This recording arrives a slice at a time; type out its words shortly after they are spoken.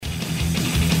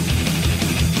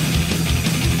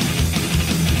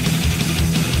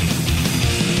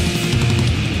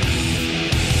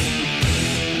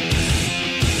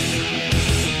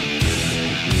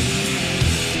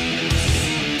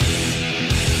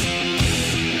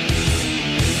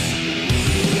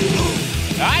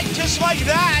Just like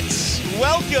that,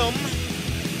 welcome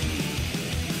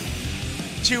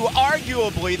to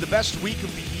arguably the best week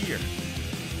of the year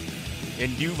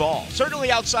in Duval.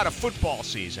 Certainly outside of football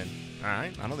season, all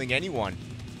right? I don't think anyone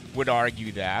would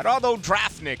argue that. Although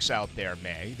Draftniks out there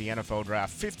may. The NFL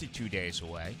draft 52 days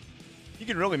away. You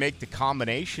can really make the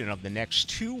combination of the next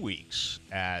 2 weeks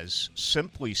as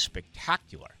simply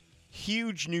spectacular.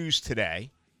 Huge news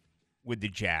today with the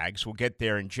Jags. We'll get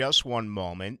there in just one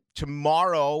moment.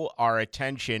 Tomorrow, our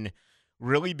attention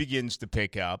really begins to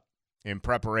pick up in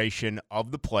preparation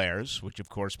of the players, which, of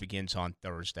course, begins on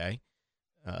Thursday.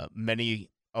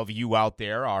 Many of you out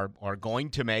there are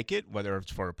going to make it, whether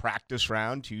it's for a practice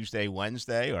round, Tuesday,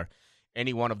 Wednesday, or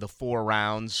any one of the 4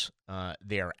 rounds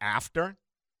thereafter.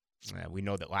 We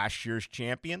know that last year's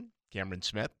champion, Cameron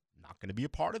Smith, not going to be a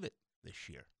part of it this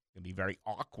year. It's going to be very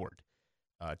awkward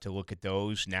to look at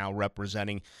those now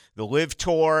representing the Live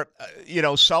Tour.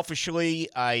 Selfishly,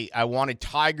 I wanted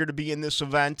Tiger to be in this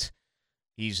event.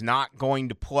 He's not going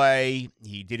to play.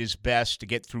 He did his best to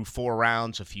get through 4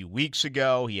 rounds a few weeks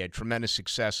ago. He had tremendous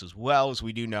success as well, as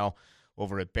we do know,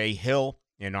 over at Bay Hill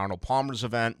in Arnold Palmer's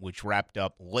event, which wrapped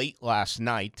up late last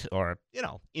night, or,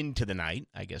 into the night,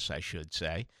 I guess I should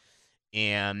say.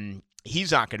 And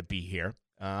he's not going to be here.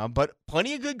 But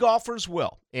plenty of good golfers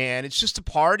will. And it's just a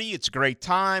party. It's a great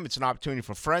time. It's an opportunity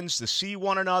for friends to see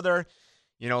one another.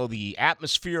 The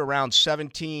atmosphere around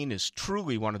 17 is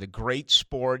truly one of the great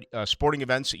sporting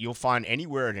events that you'll find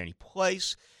anywhere at any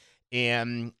place.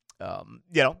 And,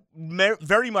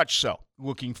 very much so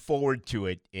looking forward to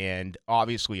it. And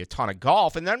obviously a ton of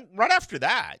golf. And then right after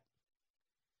that,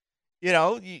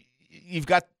 you've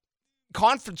got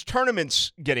conference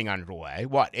tournaments getting underway.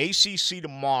 ACC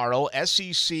tomorrow,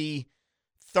 SEC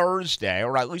Thursday,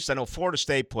 or at least I know Florida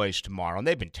State plays tomorrow, and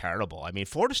they've been terrible. I mean,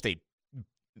 Florida State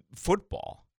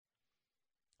football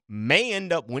may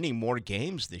end up winning more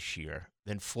games this year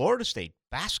than Florida State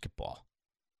basketball.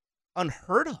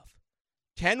 Unheard of.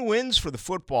 10 wins for the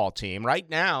football team. Right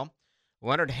now,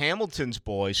 Leonard Hamilton's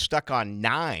boys stuck on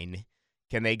 9.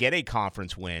 Can they get a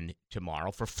conference win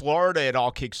tomorrow? For Florida, it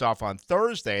all kicks off on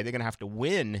Thursday. They're going to have to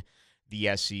win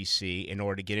the SEC in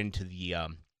order to get into the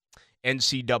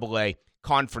NCAA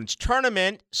conference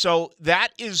tournament. So that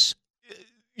is,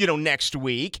 next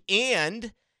week.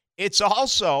 And it's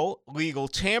also legal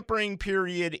tampering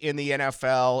period in the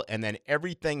NFL. And then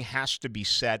everything has to be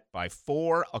set by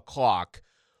 4 o'clock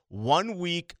 1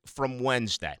 week from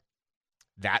Wednesday.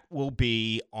 That will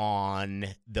be on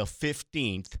the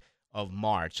 15th of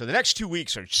March. So the next 2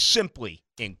 weeks are simply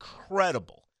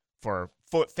incredible for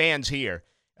fans here,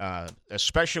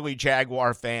 especially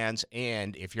Jaguar fans,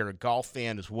 and if you're a golf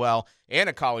fan as well, and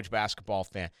a college basketball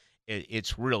fan,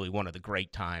 it's really one of the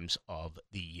great times of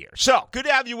the year. So, good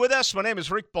to have you with us. My name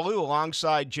is Rick Ballou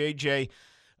alongside JJ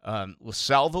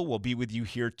LaSelva. We'll be with you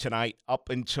here tonight up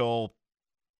until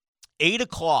 8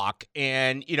 o'clock,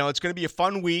 and, it's going to be a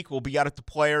fun week. We'll be out at the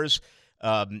Players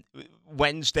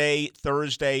Wednesday,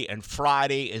 Thursday, and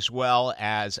Friday, as well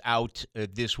as out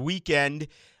this weekend.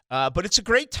 But it's a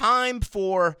great time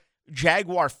for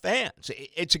Jaguar fans.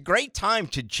 It's a great time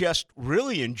to just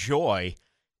really enjoy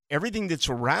everything that's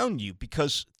around you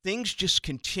because things just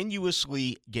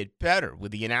continuously get better.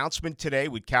 With the announcement today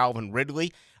with Calvin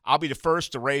Ridley, I'll be the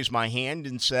first to raise my hand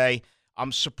and say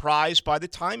I'm surprised by the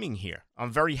timing here.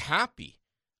 I'm very happy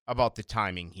about the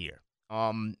timing here.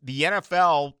 The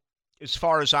NFL, as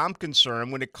far as I'm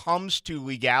concerned, when it comes to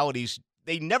legalities,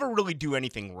 they never really do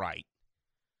anything right.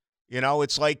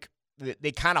 It's like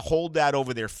they kind of hold that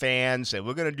over their fans, say,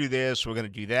 we're going to do this, we're going to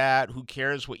do that. Who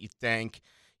cares what you think?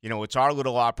 It's our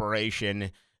little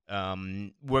operation.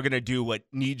 We're going to do what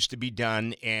needs to be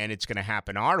done, and it's going to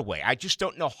happen our way. I just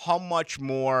don't know how much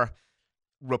more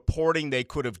reporting they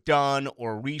could have done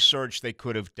or research they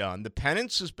could have done. The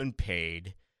penance has been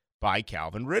paid by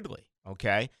Calvin Ridley,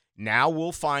 okay? Now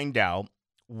we'll find out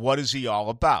what is he all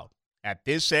about. At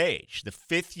this age, the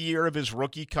 5th year of his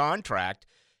rookie contract,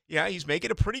 he's making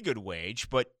a pretty good wage,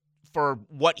 but for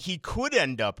what he could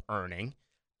end up earning,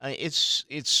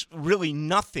 it's really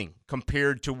nothing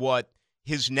compared to what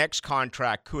his next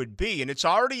contract could be, and it's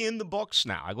already in the books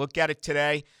now. I look at it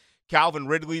today. Calvin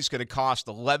Ridley's going to cost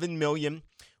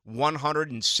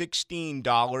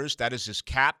 $11,116. That is his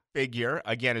cap figure.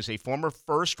 Again, as a former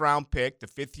first-round pick, the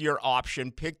 5th-year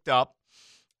option picked up,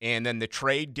 and then the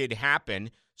trade did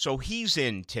happen. So he's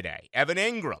in today. Evan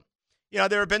Ingram.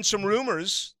 There have been some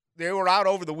rumors. They were out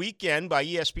over the weekend by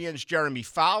ESPN's Jeremy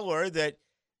Fowler that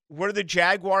were the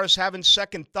Jaguars having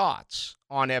second thoughts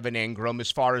on Evan Ingram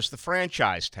as far as the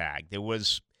franchise tag. There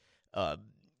was,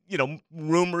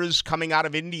 rumors coming out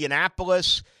of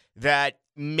Indianapolis that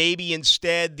maybe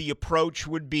instead the approach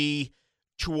would be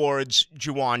towards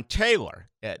Juwan Taylor.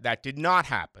 That did not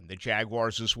happen. The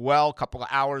Jaguars as well, a couple of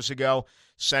hours ago,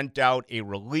 sent out a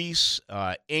release.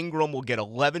 Ingram will get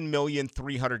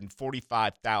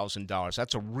 $11,345,000.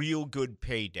 That's a real good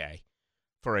payday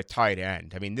for a tight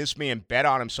end. I mean, this man bet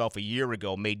on himself a year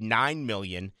ago, made $9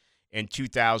 million in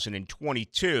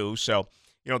 2022. So,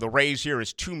 the raise here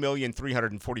is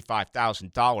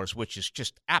 $2,345,000, which is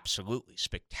just absolutely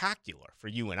spectacular for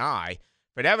you and I.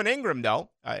 But Evan Ingram,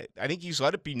 though, I think he's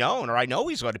let it be known, or I know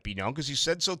he's let it be known because he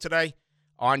said so today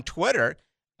on Twitter.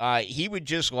 He would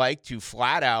just like to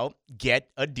flat out get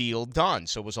a deal done.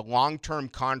 So it was a long-term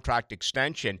contract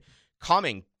extension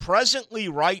coming presently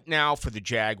right now for the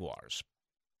Jaguars.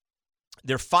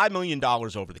 They're $5 million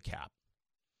over the cap.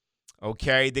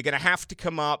 Okay, they're going to have to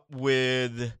come up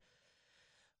with,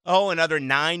 another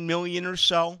 $9 million or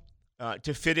so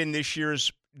to fit in this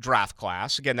year's draft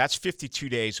class. Again, that's 52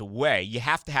 days away. You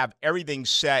have to have everything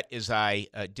set, as I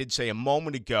did say a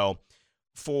moment ago,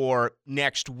 for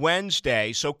next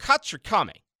Wednesday. So cuts are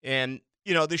coming. And,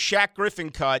 the Shaq Griffin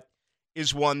cut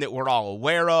is one that we're all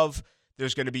aware of.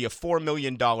 There's going to be a $4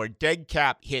 million dead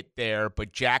cap hit there,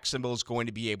 but Jacksonville is going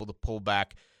to be able to pull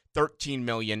back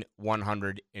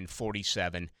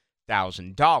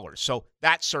 $13,147,000. So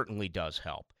that certainly does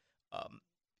help.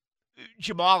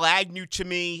 Jamal Agnew, to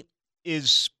me,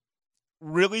 is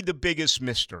really the biggest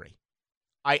mystery.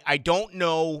 I don't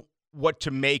know what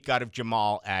to make out of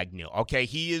Jamal Agnew. Okay,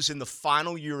 he is in the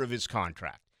final year of his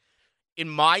contract. In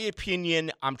my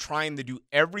opinion, I'm trying to do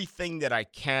everything that I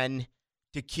can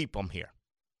to keep him here.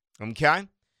 Okay?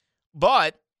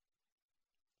 But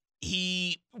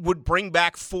he would bring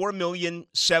back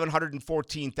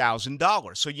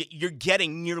 $4,714,000. So you're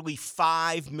getting nearly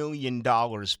 $5 million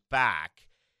back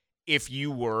if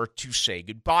you were to say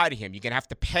goodbye to him. You're going to have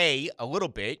to pay a little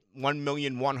bit,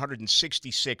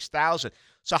 $1,166,000.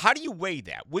 So how do you weigh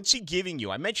that? What's he giving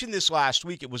you? I mentioned this last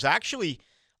week. It was actually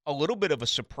a little bit of a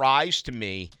surprise to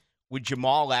me with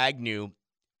Jamal Agnew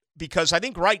because I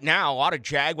think right now a lot of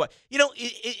Jaguar,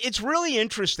 it's really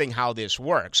interesting how this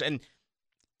works. And,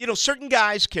 certain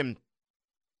guys can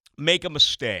make a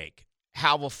mistake,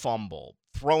 have a fumble,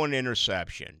 throw an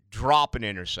interception, drop an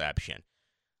interception.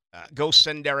 Go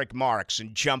send Derek Marks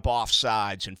and jump off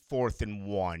sides and 4th and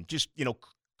 1. Just,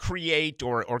 create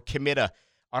or commit an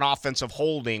offensive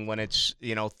holding when it's,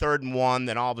 3rd and 1,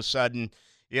 then all of a sudden,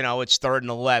 it's 3rd and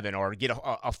 11 or get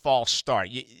a false start.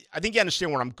 I think you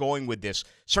understand where I'm going with this.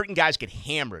 Certain guys get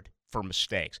hammered for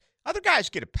mistakes. Other guys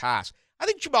get a pass. I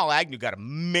think Jamal Agnew got a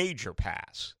major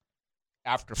pass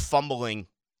after fumbling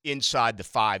inside the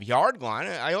 5-yard line.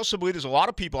 I also believe there's a lot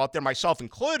of people out there, myself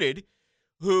included,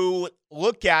 who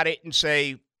look at it and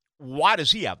say, why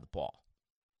does he have the ball?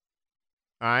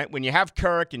 All right, when you have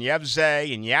Kirk and you have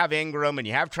Zay and you have Ingram and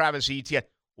you have Travis Etienne,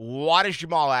 why does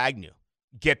Jamal Agnew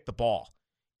get the ball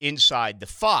inside the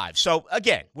 5? So,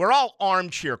 again, we're all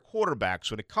armchair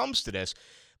quarterbacks when it comes to this,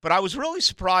 but I was really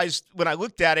surprised when I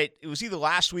looked at it. It was either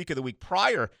last week or the week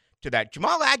prior to that.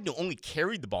 Jamal Agnew only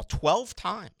carried the ball 12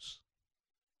 times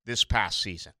this past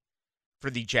season for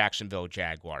the Jacksonville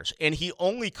Jaguars, and he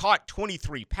only caught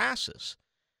 23 passes.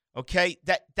 Okay,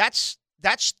 that's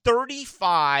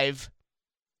 35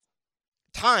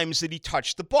 times that he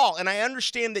touched the ball, and I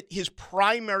understand that his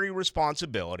primary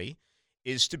responsibility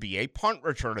is to be a punt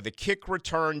returner. The kick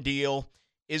return deal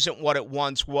isn't what it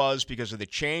once was because of the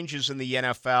changes in the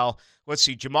NFL. Let's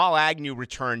see, Jamal Agnew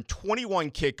returned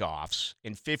 21 kickoffs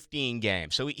in 15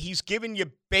 games, so he's given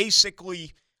you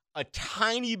basically a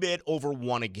tiny bit over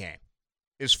 1 a game.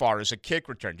 As far as a kick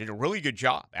return, did a really good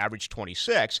job, averaged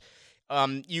 26.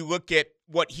 You look at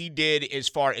what he did as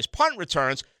far as punt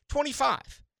returns,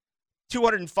 25,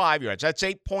 205 yards. That's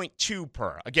 8.2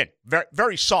 per. Again, very,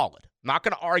 very solid. Not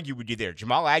going to argue with you there.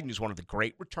 Jamal Agnew is one of the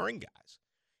great return guys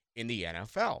in the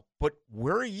NFL. But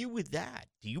where are you with that?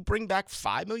 Do you bring back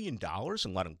 $5 million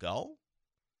and let him go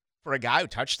for a guy who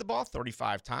touched the ball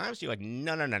 35 times? You're like,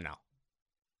 no.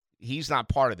 He's not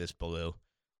part of this, Baloo.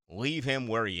 Leave him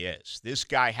where he is. This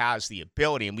guy has the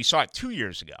ability, and we saw it 2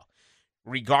 years ago.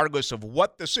 Regardless of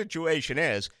what the situation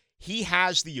is, he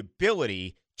has the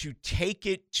ability to take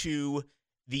it to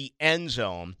the end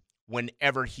zone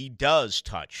whenever he does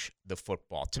touch the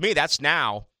football. To me, that's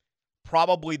now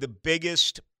probably the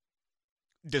biggest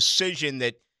decision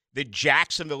that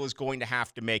Jacksonville is going to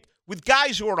have to make with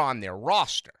guys who are on their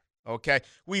roster, okay?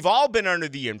 We've all been under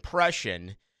the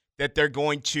impression that they're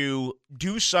going to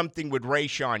do something with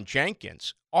Rayshon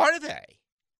Jenkins. Are they?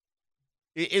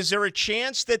 Is there a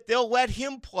chance that they'll let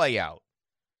him play out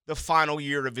the final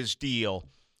year of his deal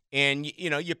And,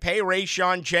 you pay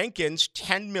Rayshawn Jenkins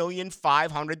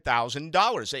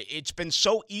 $10,500,000. It's been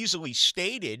so easily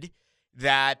stated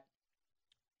that,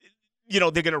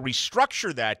 they're going to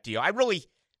restructure that deal. I really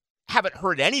haven't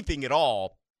heard anything at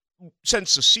all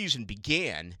since the season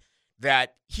began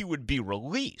that he would be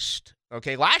released.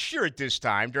 Okay, last year at this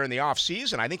time, during the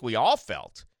offseason, I think we all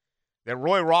felt that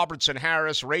Roy Robertson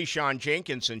Harris, Rayshawn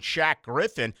Jenkins, and Shaq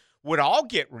Griffin would all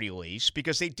get released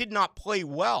because they did not play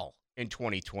well in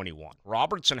 2021.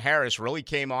 Robertson Harris really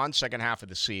came on second half of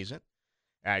the season,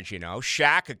 as you know.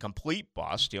 Shaq, a complete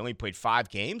bust. He only played 5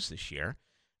 games this year.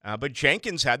 But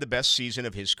Jenkins had the best season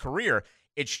of his career.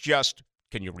 It's just,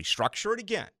 can you restructure it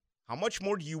again? How much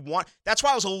more do you want? That's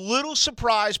why I was a little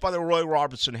surprised by the Roy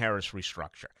Robertson Harris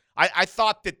restructure. I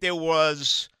thought that there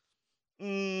was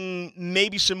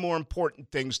maybe some more important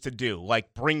things to do,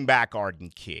 like bring back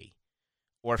Arden Key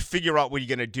or figure out what you're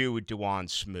going to do with Dewan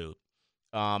Smoot.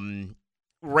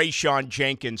 Rayshawn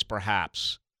Jenkins,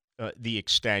 perhaps, the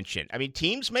extension. I mean,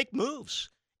 teams make moves,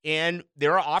 and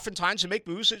there are oftentimes that make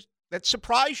moves that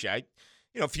surprise you.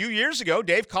 A few years ago,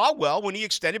 Dave Caldwell, when he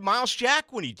extended Miles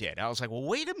Jack when he did, I was like, well,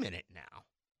 wait a minute now.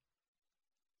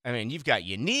 I mean, you've got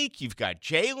Unique, you've got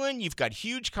Jalen, you've got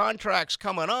huge contracts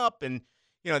coming up, and,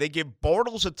 they give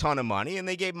Bortles a ton of money, and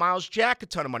they gave Miles Jack a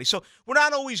ton of money. So we're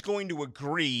not always going to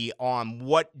agree on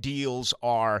what deals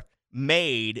are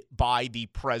made by the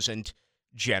present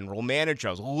general manager.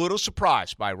 I was a little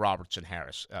surprised by Robertson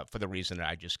Harris for the reason that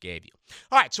I just gave you.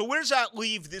 All right, so where does that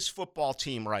leave this football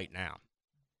team right now?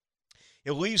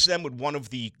 It leaves them with one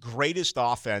of the greatest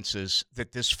offenses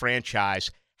that this franchise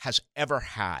has ever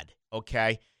had,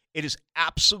 okay? It is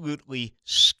absolutely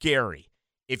scary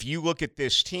if you look at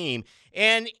this team.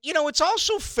 And, it's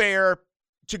also fair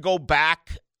to go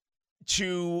back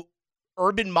to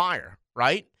Urban Meyer,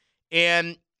 right?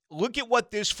 And look at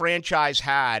what this franchise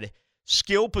had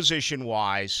skill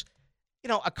position-wise.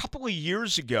 A couple of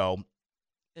years ago,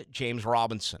 James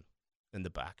Robinson in the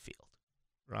backfield,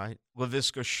 right?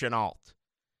 Laviska Shenault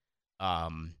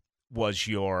was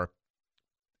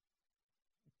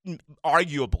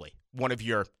arguably one of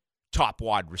your top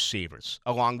wide receivers,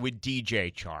 along with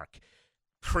DJ Chark,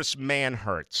 Chris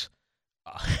Manhertz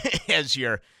as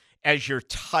your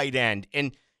tight end.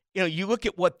 And, you look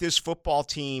at what this football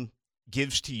team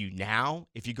gives to you now,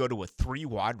 if you go to a 3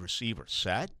 wide receiver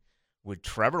set with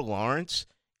Trevor Lawrence,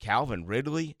 Calvin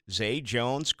Ridley, Zay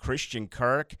Jones, Christian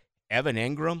Kirk, Evan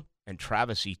Ingram, and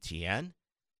Travis Etienne,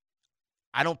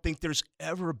 I don't think there's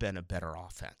ever been a better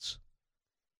offense.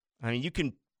 I mean, you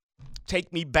can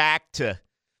take me back to,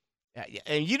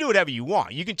 and you do whatever you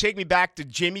want. You can take me back to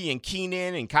Jimmy and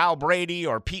Keenan and Kyle Brady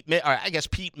or Pete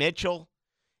Mitchell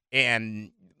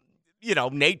and,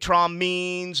 Natron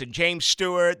Means and James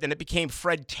Stewart. Then it became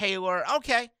Fred Taylor.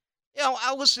 Okay.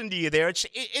 I'll listen to you there.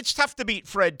 It's tough to beat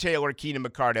Fred Taylor, Keenan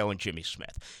McCardell, and Jimmy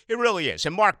Smith. It really is.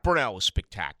 And Mark Brunell was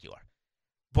spectacular.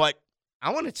 But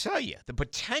I want to tell you, the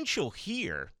potential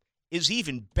here is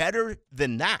even better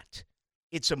than that.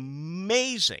 It's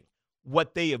amazing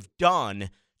what they have done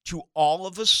to all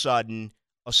of a sudden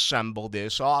assemble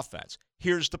this offense.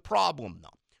 Here's the problem,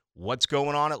 though. What's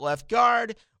going on at left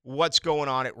guard? What's going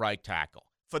on at right tackle?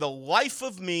 For the life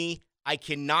of me, I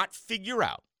cannot figure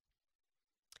out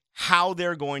how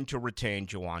they're going to retain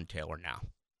Jawaan Taylor now.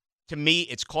 To me,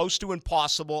 it's close to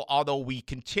impossible, although we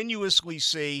continuously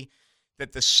see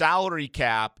that the salary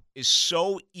cap is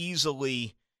so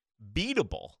easily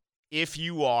beatable if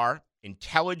you are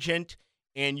intelligent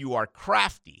and you are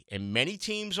crafty, and many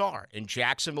teams are, and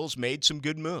Jacksonville's made some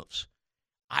good moves.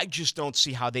 I just don't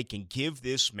see how they can give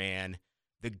this man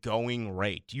the going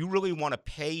rate. Do you really want to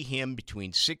pay him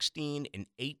between $16 and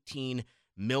 $18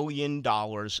 million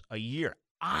a year?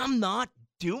 I'm not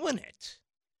doing it.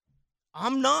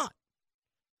 I'm not.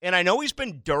 And I know he's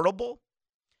been durable.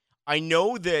 I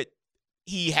know that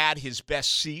he had his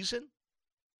best season.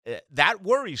 That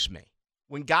worries me.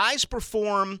 When guys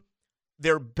perform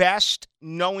their best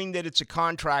knowing that it's a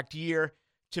contract year,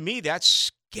 to me, that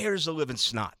scares the living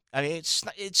snot. I mean,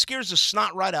 it scares the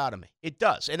snot right out of me. It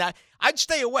does. And I'd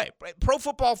stay away. Pro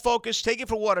Football Focus, take it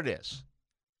for what it is.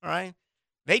 All right?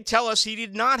 They tell us he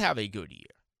did not have a good year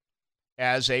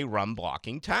as a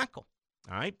run-blocking tackle.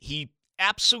 All right? He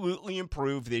absolutely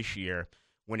improved this year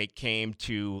when it came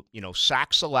to,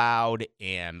 sacks allowed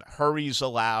and hurries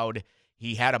allowed.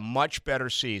 He had a much better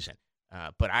season.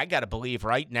 But I got to believe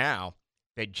right now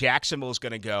that Jacksonville is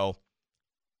going to go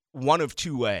one of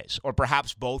two ways, or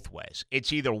perhaps both ways.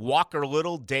 It's either Walker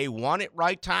Little day one at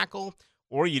right tackle,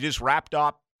 or you just wrapped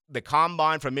up the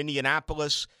combine from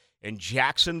Indianapolis, and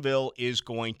Jacksonville is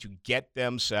going to get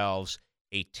themselves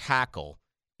a tackle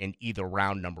in either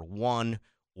round number 1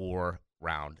 or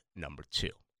round number 2.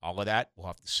 All of that, we'll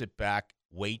have to sit back,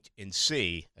 wait, and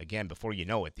see. Again, before you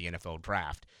know it, the NFL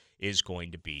draft is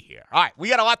going to be here. All right, we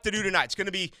got a lot to do tonight. It's going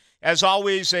to be, as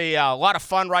always, a lot of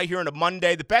fun right here on a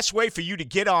Monday. The best way for you to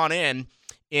get on in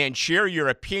and share your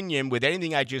opinion with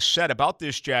anything I just said about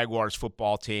this Jaguars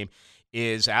football team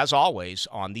is, as always,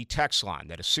 on the text line.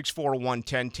 That is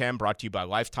 641-1010, brought to you by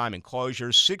Lifetime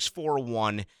Enclosures,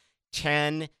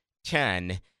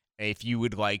 641-1010, if you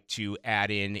would like to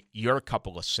add in your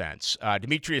couple of cents.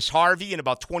 Demetrius Harvey in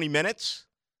about 20 minutes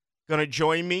going to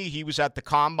join me. He was at the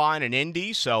Combine in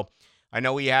Indy, so I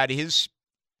know he had his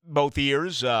both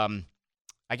ears. I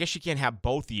guess you can't have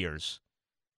both ears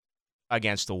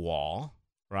against the wall,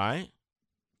 right?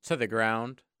 To the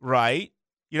ground. Right.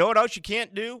 You know what else you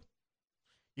can't do?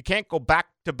 You can't go back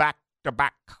to back to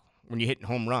back when you're hitting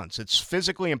home runs. It's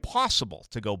physically impossible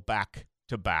to go back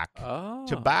to back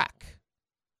to back.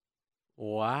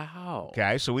 Wow.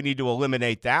 Okay, so we need to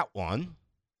eliminate that one.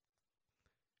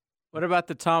 What about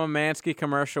the Tom Amansky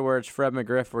commercial where it's Fred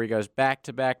McGriff where he goes back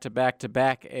to back to back to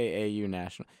back AAU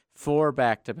National? 4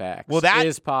 back-to-backs. Well, that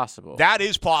is possible. That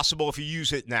is possible if you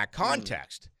use it in that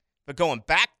context. But going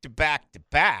back to back to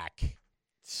back,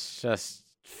 it's just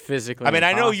physically I mean,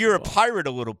 impossible. I know you're a pirate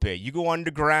a little bit. You go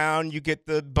underground, you get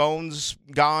the Bones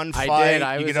Gone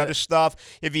fight, you get other stuff.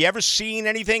 Have you ever seen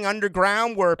anything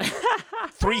underground where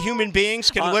 3 human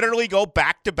beings can literally go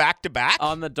back to back to back?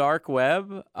 On the dark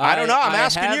web? I don't know. I'm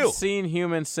asking you. I have seen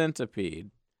Human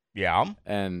Centipede. Yeah.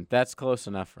 And that's close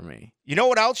enough for me. You know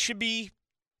what else should be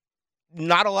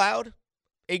not allowed?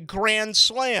 A Grand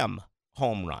Slam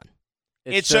home run.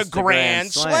 It's a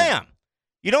Grand Slam.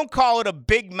 You don't call it a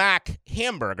Big Mac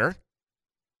hamburger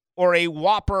or a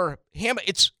Whopper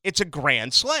hamburger. It's a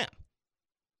Grand Slam.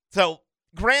 So,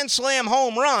 Grand Slam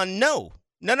home run, no.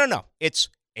 It's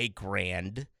a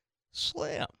Grand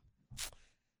Slam.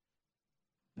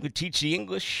 We teach the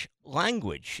English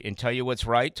language and tell you what's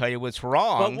right, tell you what's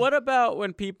wrong. But what about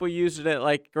when people use it at,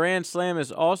 like, Grand Slam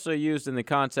is also used in the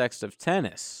context of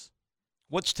tennis?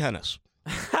 What's tennis?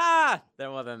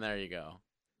 Then there you go.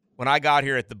 When I got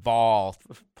here at the ball,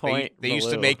 they used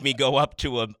to Blue. make me go up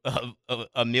to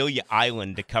Amelia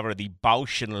Island to cover the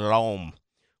Bausch and Lomb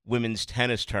women's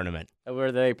tennis tournament.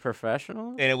 Were they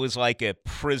professional? And it was like a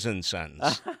prison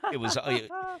sentence. It was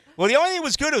well, the only thing that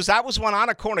was good was that was when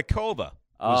Anna Kournikova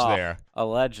was there. A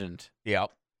legend. Yep.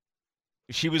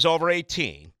 She was over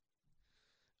 18.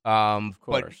 Of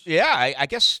course. But, yeah, I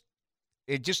guess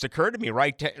it just occurred to me,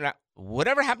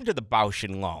 whatever happened to the Bausch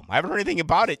and Lomb? I haven't heard anything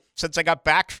about it since I got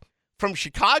back from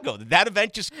Chicago. Did that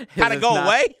event just kind of go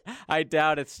away? I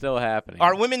doubt it's still happening.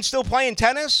 Are women still playing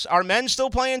tennis? Are men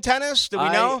still playing tennis? Do we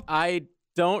know? I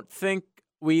don't think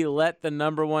we let the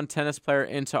number 1 tennis player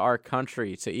into our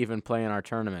country to even play in our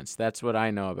tournaments. That's what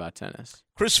I know about tennis.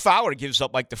 Chris Fowler gives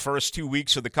up like the first 2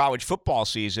 weeks of the college football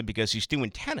season because he's doing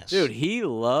tennis. Dude, he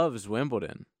loves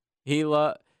Wimbledon.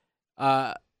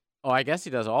 I guess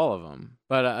he does all of them,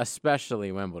 but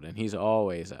especially Wimbledon. He's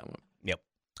always at Wimbledon. Yep.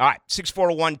 All right,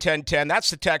 641-1010. That's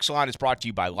the text line. It's brought to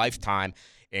you by Lifetime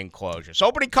Enclosures.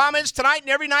 Opening comments tonight and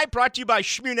every night brought to you by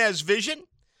Shmunez Vision.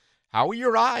 How are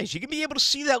your eyes? You can be able to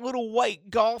see that little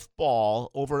white golf ball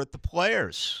over at the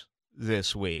Players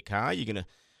this week, huh?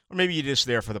 Or maybe you're just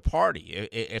there for the party.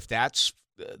 If that's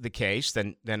the case,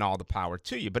 then all the power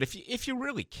to you. But if you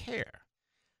really care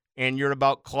and you're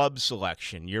about club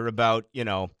selection, you're about,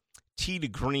 tee to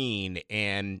green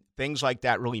and things like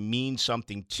that really mean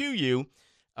something to you,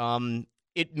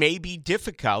 it may be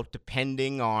difficult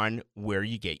depending on where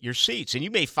you get your seats. And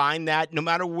you may find that no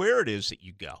matter where it is that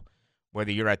you go,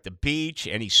 whether you're at the beach,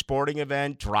 any sporting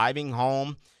event, driving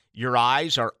home, your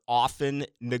eyes are often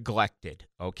neglected,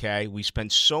 okay? We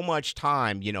spend so much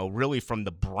time, really from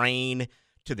the brain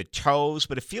to the toes,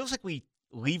 but it feels like we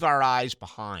leave our eyes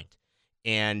behind.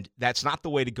 And that's not the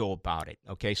way to go about it,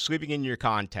 okay? Sleeping in your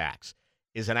contacts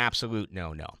is an absolute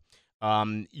no-no.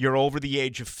 You're over the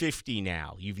age of 50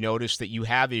 now. You've noticed that you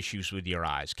have issues with your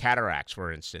eyes. Cataracts,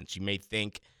 for instance. You may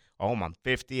think, I'm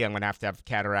 50, I'm going to have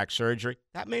cataract surgery.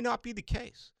 That may not be the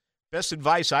case. Best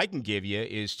advice I can give you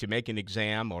is to make an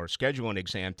exam or schedule an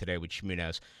exam today with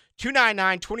Shmunez.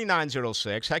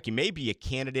 299-2906. Heck, you may be a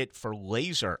candidate for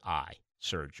laser eye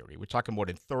surgery. We're talking more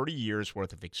than 30 years'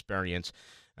 worth of experience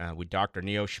with Dr.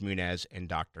 Neo Shmunez and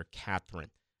Dr.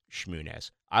 Catherine Shmunez.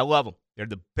 I love them. They're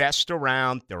the best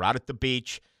around. They're out at the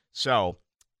beach. So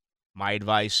my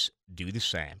advice, do the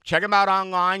same. Check them out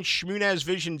online,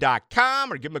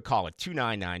 shmunezvision.com, or give them a call at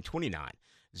 299-2906.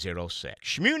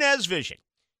 Shmunez Vision.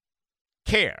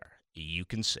 Care you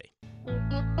can see.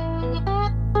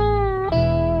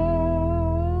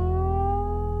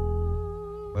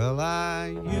 Well,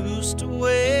 I used to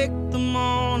wake the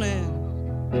morning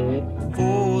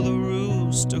before the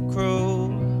rooster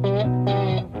crowed,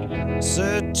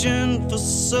 searching for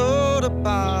soda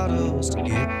bottles to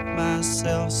get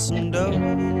myself some dough.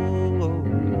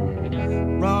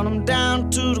 Run 'em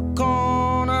down to the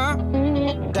corner,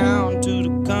 down to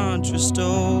the country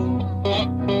store,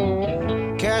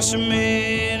 cash 'em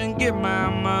in and give my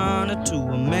money to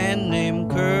a man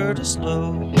named Curtis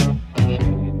Lowe.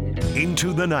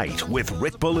 Into the Night with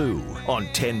Rick Ballou on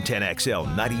 1010XL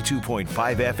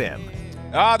 92.5 FM.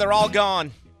 They're all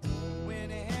gone.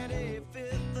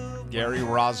 Gary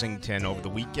Rosington over the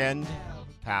weekend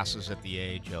passes at the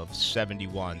age of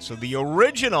 71. So the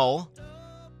original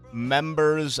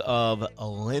members of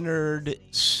Lynyrd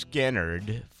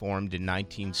Skynyrd, formed in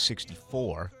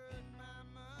 1964,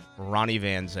 Ronnie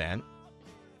Van Zant,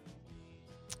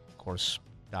 of course,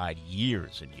 died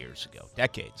years and years ago,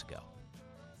 decades ago,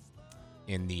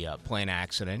 in the plane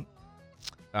accident.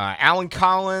 Alan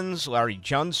Collins, Larry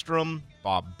Junstrom,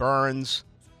 Bob Burns,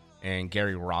 and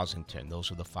Gary Rosington.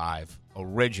 Those are the five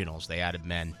originals. They added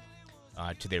men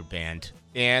to their band.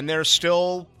 And they're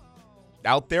still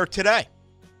out there today,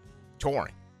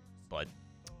 touring. But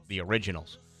the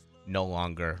originals no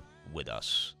longer with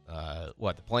us.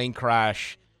 The plane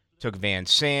crash took Van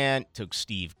Sant, took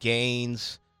Steve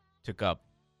Gaines, took up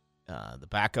the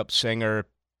backup singer,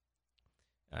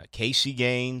 Casey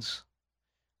Gaines.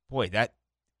 Boy, that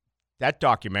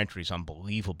documentary is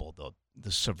unbelievable. The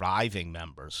surviving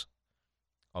members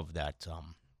of that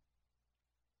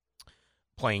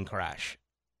plane crash.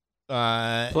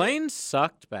 Planes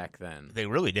sucked back then. They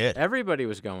really did. Everybody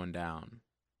was going down.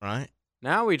 Right?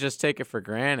 Now we just take it for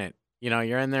granted. You know,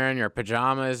 you're in there in your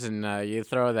pajamas and you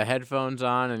throw the headphones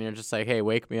on and you're just like, hey,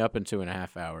 wake me up in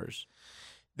 2.5 hours.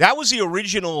 That was the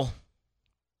original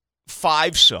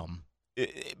fivesome.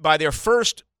 By their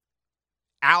first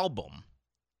album,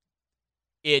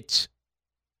 you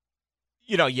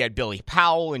had Billy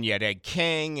Powell and you had Ed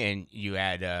King and you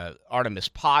had Artemis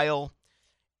Pyle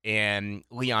and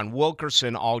Leon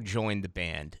Wilkerson all joined the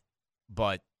band.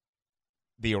 But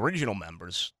the original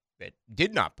members that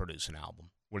did not produce an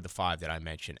album were the five that I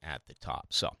mentioned at the top.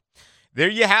 So there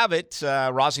you have it.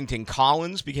 Rosington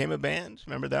Collins became a band.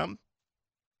 Remember them?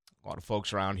 A lot of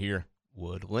folks around here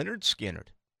would. Lynyrd Skynyrd.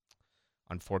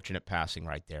 Unfortunate passing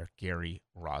right there. Gary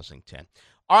Rosington.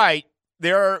 All right.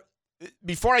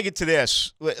 Before I get to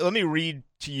this, let me read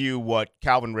to you what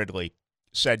Calvin Ridley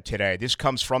said today. This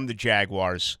comes from the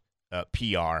Jaguars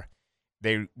PR.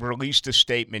 They released a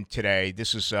statement today.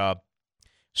 This is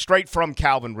straight from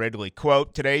Calvin Ridley.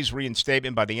 Quote, today's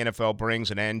reinstatement by the NFL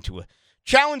brings an end to a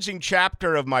challenging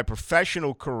chapter of my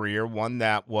professional career, one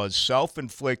that was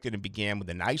self-inflicted and began with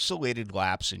an isolated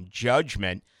lapse in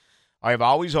judgment. I have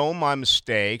always owned my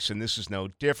mistakes, and this is no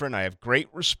different. I have great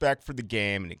respect for the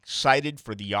game and excited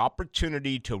for the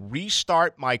opportunity to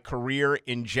restart my career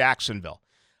in Jacksonville.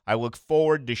 I look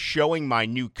forward to showing my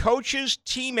new coaches,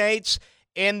 teammates,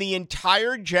 and the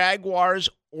entire Jaguars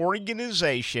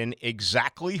organization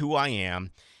exactly who I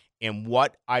am and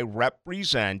what I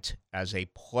represent as a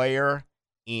player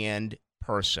and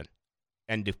person.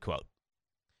 End of quote.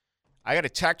 I got a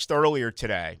text earlier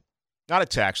today. Not a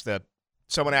text,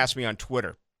 someone asked me on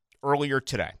Twitter earlier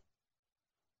today.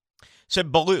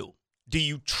 Said, Ballou, do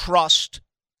you trust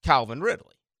Calvin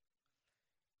Ridley?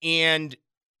 And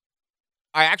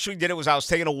I actually did it I was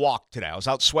taking a walk today. I was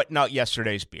out sweating out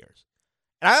yesterday's beers.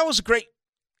 And that was a great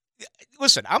 –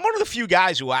 listen, I'm one of the few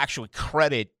guys who actually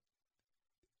credit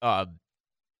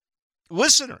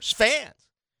listeners, fans,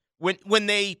 when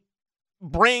they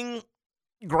bring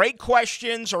great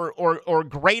questions or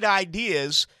great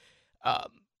ideas.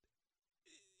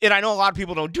 And I know a lot of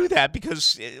people don't do that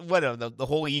because the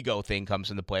whole ego thing comes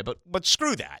into play. But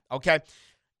screw that, okay?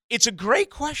 It's a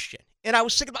great question. And I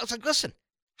was thinking about it. I was like, listen,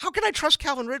 how can I trust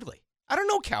Calvin Ridley? I don't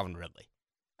know Calvin Ridley.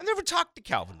 I never talked to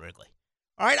Calvin Ridley.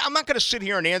 All right? I'm not going to sit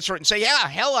here and answer it and say, yeah,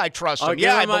 hell, I trust him. I'll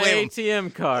give him my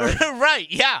ATM card. Right,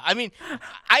 yeah. I mean,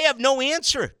 I have no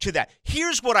answer to that.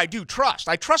 Here's what I do trust.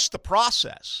 I trust the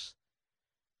process.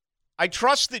 I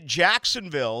trust that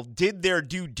Jacksonville did their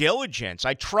due diligence.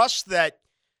 I trust that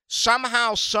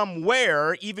somehow,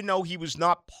 somewhere, even though he was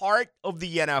not part of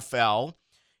the NFL,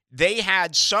 they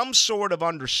had some sort of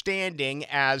understanding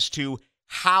as to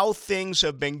how things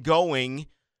have been going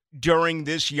during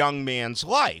this young man's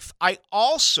life. I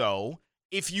also,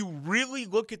 if you really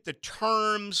look at the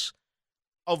terms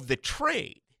of the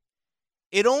trade,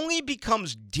 it only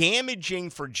becomes damaging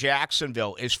for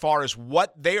Jacksonville as far as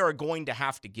what they are going to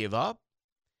have to give up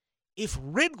if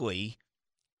Ridley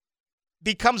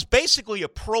becomes basically a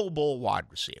Pro Bowl wide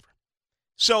receiver.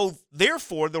 So,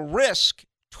 therefore, the risk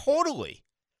totally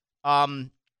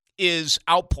is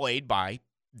outplayed by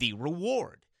the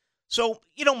reward. So,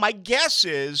 my guess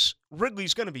is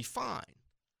Wrigley's going to be fine.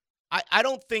 I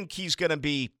don't think he's going to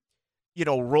be,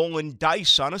 rolling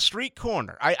dice on a street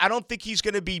corner. I don't think he's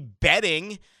going to be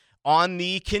betting on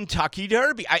the Kentucky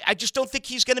Derby. I just don't think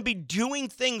he's going to be doing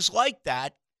things like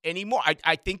that anymore.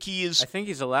 I think he is. I think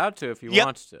he's allowed to if he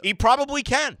wants to. He probably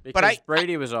can. Because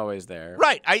Brady was always there.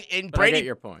 Right. But I get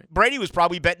your point. Brady was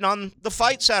probably betting on the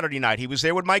fight Saturday night. He was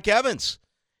there with Mike Evans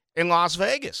in Las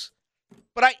Vegas.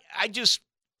 But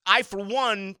I for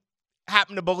one,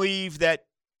 happen to believe that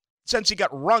since he got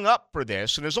rung up for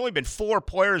this, and there's only been 4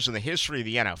 players in the history of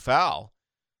the NFL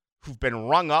who've been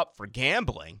rung up for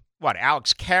gambling. What,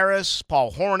 Alex Karras,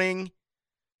 Paul Hornung,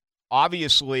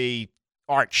 obviously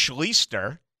Art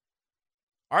Schlichter.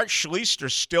 Art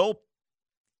Schlichter still,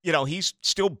 he's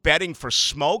still betting for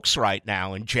smokes right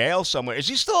now in jail somewhere. Is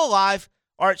he still alive,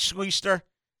 Art Schlichter?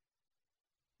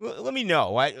 Let me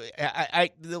know. I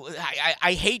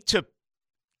hate to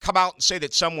come out and say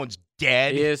that someone's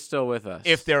dead. He is still with us.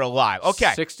 If they're alive.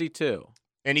 Okay. 62.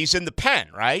 And he's in the pen,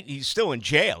 right? He's still in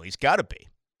jail. He's got to be.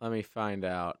 Let me find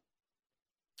out.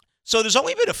 So there's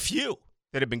only been a few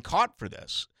that have been caught for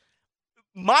this.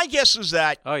 My guess is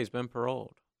that... Oh, he's been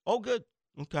paroled. Oh, good.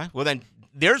 Okay. Well, then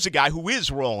there's a guy who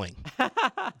is rolling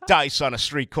dice on a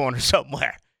street corner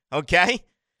somewhere. Okay?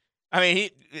 I mean,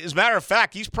 as a matter of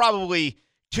fact, he's probably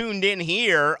tuned in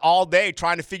here all day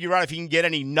trying to figure out if he can get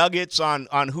any nuggets on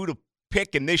who to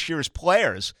pick in this year's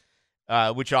players,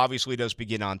 which obviously does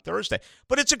begin on Thursday.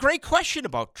 But it's a great question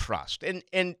about trust.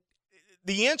 And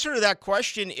the answer to that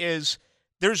question is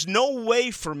there's no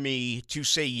way for me to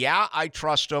say, yeah, I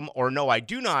trust him, or no, I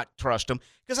do not trust him,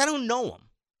 because I don't know him.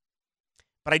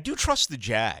 But I do trust the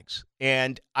Jags.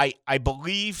 And I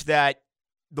believe that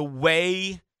the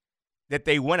way that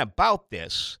they went about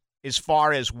this, as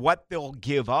far as what they'll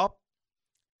give up,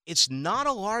 it's not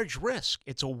a large risk.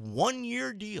 It's a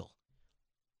 1-year deal.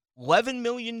 $11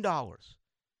 million.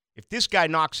 If this guy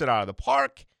knocks it out of the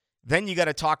park, then you got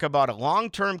to talk about a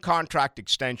long-term contract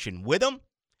extension with him,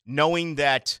 knowing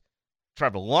that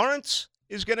Trevor Lawrence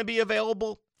is going to be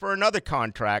available for another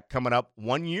contract coming up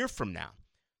 1 year from now.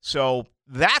 So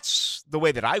that's the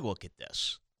way that I look at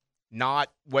this,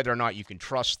 not whether or not you can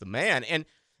trust the man. And,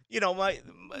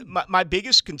 my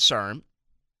biggest concern,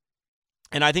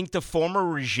 and I think the former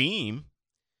regime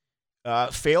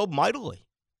failed mightily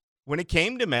when it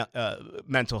came to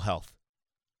mental health,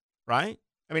 right?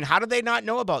 I mean, how did they not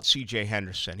know about C.J.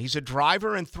 Henderson? He's a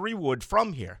driver in Threewood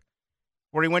from here,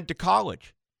 where he went to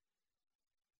college.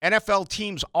 NFL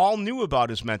teams all knew about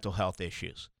his mental health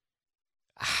issues.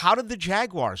 How did the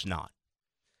Jaguars not?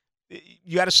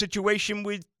 You had a situation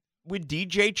with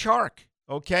DJ Chark,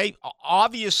 okay?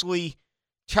 Obviously,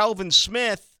 Telvin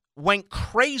Smith went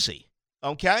crazy,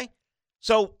 okay?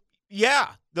 So, yeah,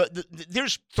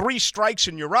 there's 3 strikes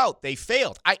and you're out. They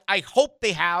failed. I hope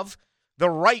they have the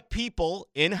right people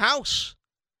in-house,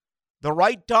 the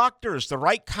right doctors, the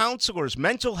right counselors.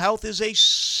 Mental health is a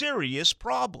serious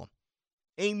problem,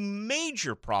 a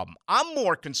major problem. I'm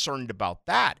more concerned about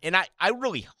that, and I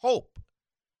really hope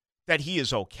that he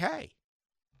is okay.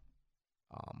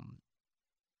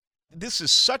 This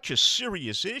is such a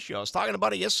serious issue. I was talking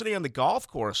about it yesterday on the golf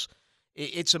course.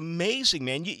 It's amazing,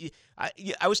 man. We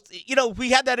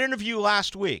had that interview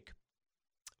last week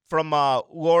from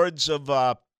Lords of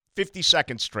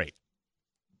 52nd Street.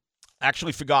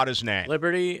 Actually forgot his name.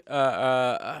 Liberty,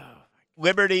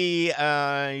 Liberty,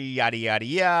 yada, yada,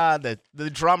 yada, the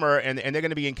drummer, and they're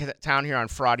going to be in town here on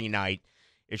Friday night.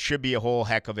 It should be a whole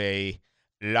heck of a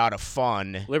lot of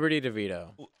fun. Liberty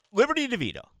DeVito.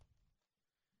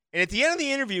 And at the end of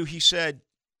the interview, he said,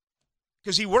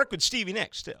 because he worked with Stevie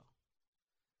Nicks, too.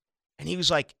 And he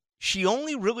was like, she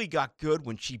only really got good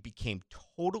when she became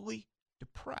totally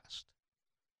depressed.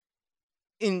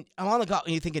 And I'm on the golf,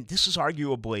 and you're thinking, this is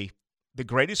arguably the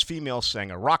greatest female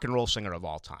singer, rock and roll singer of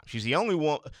all time. She's the only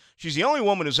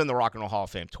woman who's in the Rock and Roll Hall of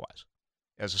Fame twice,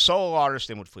 as a solo artist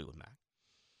and with Fleetwood Mac.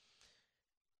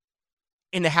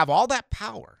 And to have all that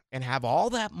power and have all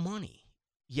that money,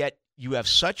 yet you have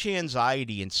such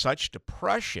anxiety and such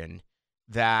depression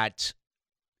that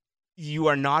you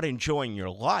are not enjoying your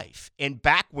life. And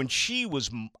back when she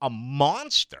was a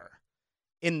monster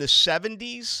in the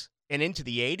 70s and into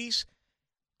the 80s,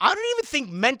 I don't even think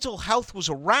mental health was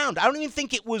around. I don't even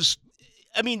think it was,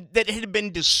 that it had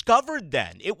been discovered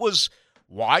then. It was,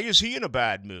 why is he in a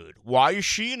bad mood? Why is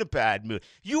she in a bad mood?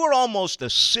 You were almost a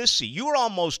sissy. You were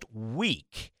almost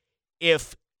weak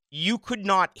if you could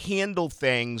not handle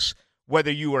things,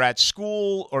 whether you were at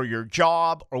school or your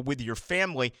job or with your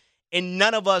family. and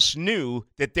none of us knew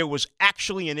that there was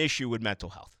actually an issue with mental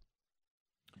health.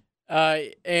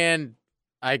 And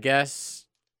I guess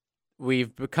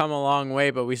we've come a long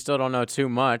way, but we still don't know too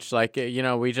much. Like,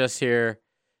 we just hear,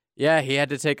 yeah, he had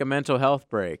to take a mental health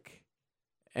break.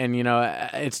 And,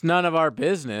 it's none of our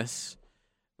business.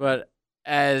 But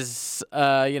as,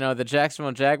 the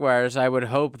Jacksonville Jaguars, I would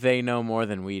hope they know more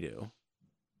than we do.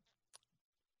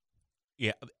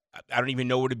 Yeah, I don't even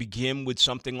know where to begin with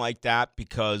something like that,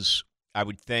 because I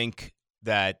would think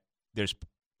that there's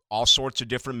all sorts of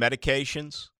different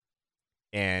medications.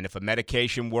 And if a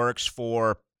medication works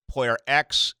for player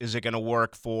X, is it going to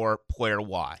work for player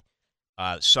Y?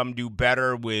 Some do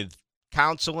better with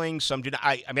counseling. Some do not.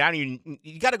 I don't even.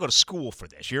 You got to go to school for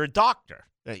this. You're a doctor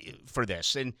for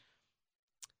this, and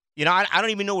I don't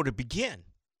even know where to begin.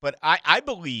 But I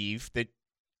believe that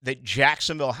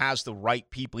Jacksonville has the right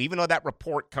people, even though that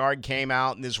report card came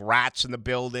out and there's rats in the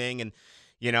building, and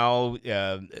you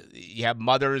have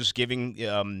mothers giving,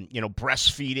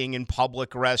 breastfeeding in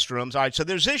public restrooms. All right, so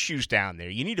there's issues down there.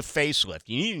 You need a facelift.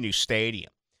 You need a new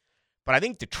stadium. But I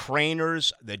think the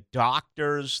trainers, the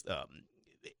doctors,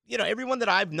 everyone that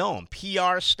I've known,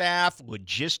 PR staff,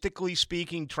 logistically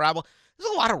speaking, travel,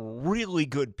 there's a lot of really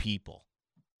good people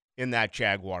in that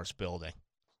Jaguars building,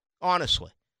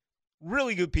 honestly.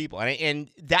 Really good people. And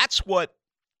that's what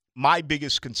my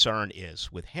biggest concern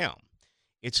is with him.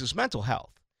 It's his mental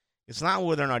health. It's not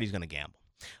whether or not he's going to gamble.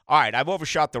 All right, I've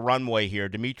overshot the runway here.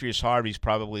 Demetrius Harvey's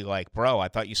probably like, bro, I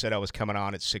thought you said I was coming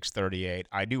on at 6:38.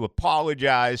 I do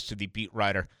apologize to the beat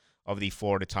writer of the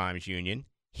Florida Times-Union.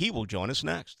 He will join us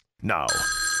next. Now,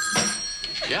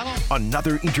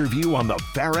 another interview on the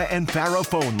Farah and Farah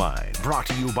phone line, brought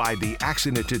to you by the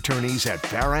accident attorneys at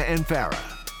Farah and Farah.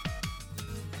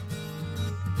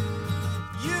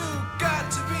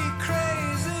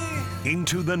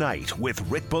 Into the Night with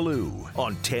Rick Ballou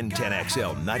on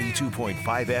 1010XL 92.5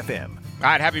 FM. All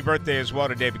right, happy birthday as well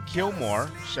to David Gilmour,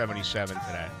 77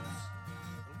 today.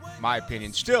 My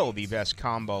opinion, still the best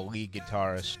combo lead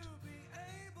guitarist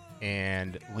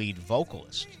and lead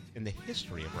vocalist in the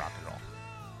history of rock and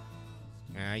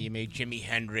roll. You made Jimi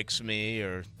Hendrix me,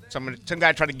 or some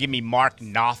guy tried to give me Mark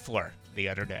Knopfler the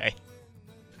other day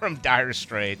from Dire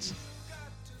Straits.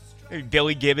 Maybe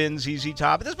Billy Gibbons, ZZ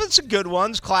Top. There's been some good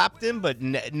ones, Clapton, but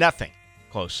nothing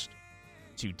close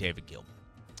to David Gilmour.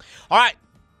 All right,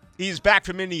 he's back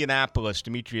from Indianapolis.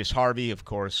 Demetrius Harvey, of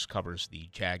course, covers the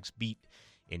Jags beat,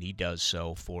 and he does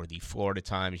so for the Florida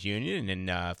Times-Union.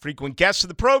 And frequent guest of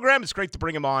the program, it's great to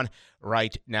bring him on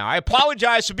right now. I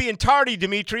apologize for being tardy,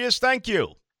 Demetrius. Thank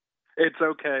you. It's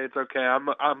okay. It's okay. I'm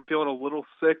feeling a little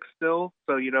sick still,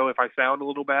 so if I sound a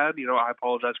little bad, I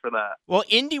apologize for that. Well,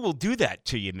 Indy will do that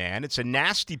to you, man. It's a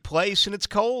nasty place and it's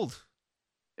cold.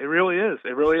 It really is.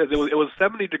 It really is. It was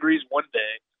 70 degrees one day,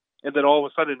 and then all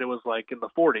of a sudden it was like in the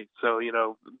 40s. So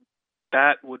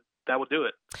that would do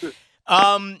it.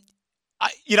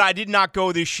 I did not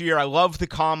go this year. I love the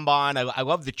combine. I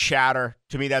love the chatter.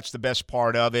 To me, that's the best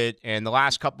part of it. And the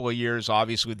last couple of years,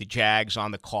 obviously, with the Jags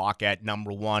on the clock at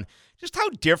number one. Just how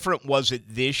different was it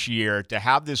this year to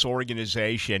have this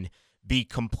organization be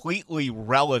completely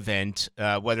relevant,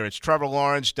 whether it's Trevor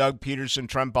Lawrence, Doug Peterson,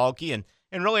 Trent Baalke,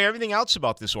 and really everything else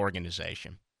about this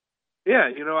organization?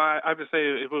 Yeah, I have to say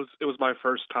it was my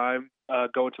first time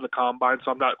going to the combine,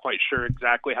 so I'm not quite sure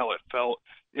exactly how it felt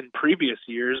in previous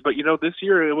years. But this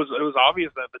year it was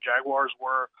obvious that the Jaguars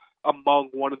were among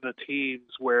one of the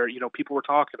teams where people were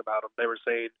talking about them. They were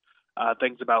saying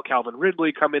things about Calvin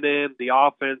Ridley coming in, the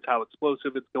offense, how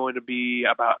explosive it's going to be,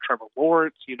 about Trevor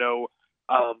Lawrence.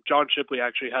 John Shipley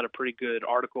actually had a pretty good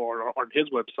article on his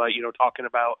website, talking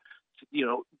about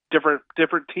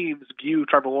different teams view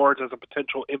Trevor Lawrence as a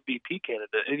potential MVP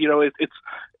candidate, and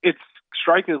it's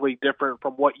strikingly different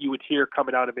from what you would hear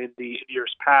coming out of Indy in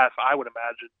years past. I would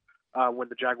imagine when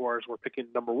the Jaguars were picking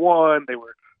number one, they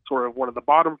were sort of one of the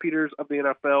bottom feeders of the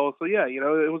NFL. So yeah,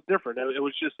 it was different. It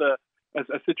was just a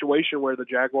situation where the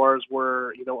Jaguars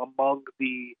were among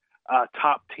the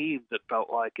top teams. It felt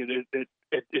like it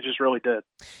just really did.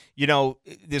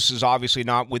 This is obviously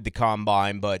not with the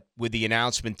combine, but with the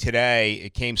announcement today,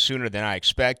 it came sooner than I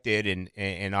expected,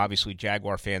 and obviously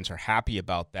Jaguar fans are happy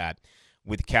about that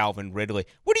with Calvin Ridley.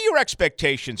 What are your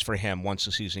expectations for him once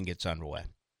the season gets underway?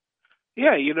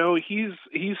 Yeah,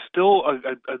 he's still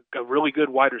a really good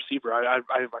wide receiver. I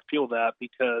feel that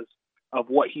because of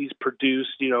what he's produced,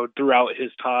 throughout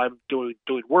his time doing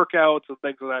workouts and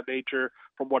things of that nature.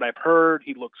 From what I've heard,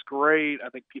 he looks great. I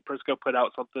think Pete Prisco put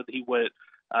out something. He went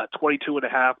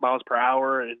 22.5 miles per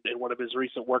hour in one of his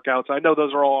recent workouts. I know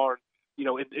those are all on,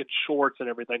 in shorts and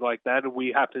everything like that, and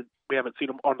we haven't seen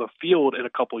him on the field in a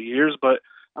couple of years. But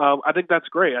I think that's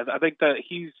great. I think that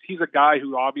he's a guy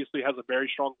who obviously has a very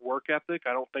strong work ethic.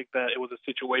 I don't think that it was a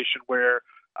situation where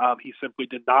he simply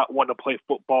did not want to play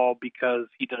football because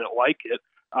he didn't like it.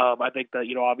 I think that,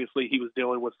 obviously he was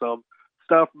dealing with some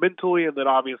stuff mentally, and then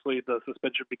obviously the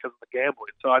suspension because of the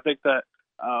gambling. So I think that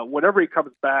whenever he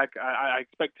comes back, I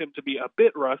expect him to be a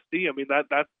bit rusty. I mean,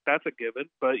 that's a given.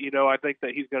 But, I think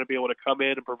that he's going to be able to come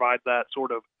in and provide that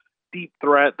sort of deep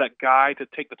threat, that guy to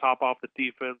take the top off the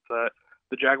defense that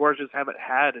the Jaguars just haven't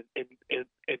had in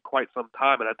quite some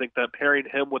time. And I think that pairing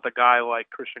him with a guy like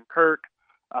Christian Kirk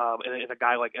and a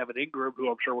guy like Evan Ingram, who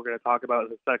I'm sure we're going to talk about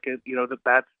in a second,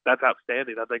 that's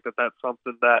outstanding. I think that that's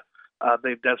something that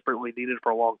they've desperately needed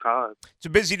for a long time. It's a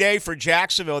busy day for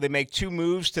Jacksonville. They make two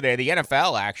moves today. The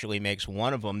NFL actually makes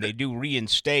one of them. They do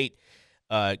reinstate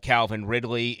Calvin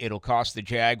Ridley. It'll cost the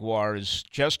Jaguars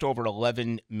just over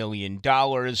 $11 million,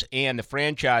 and the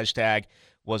franchise tag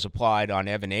was applied on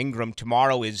Evan Ingram.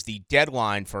 Tomorrow is the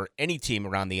deadline for any team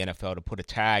around the NFL to put a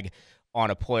tag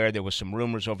on a player. There was some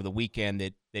rumors over the weekend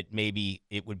that maybe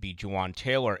it would be Jawaan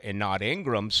Taylor and not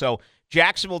Ingram. So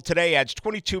Jacksonville today adds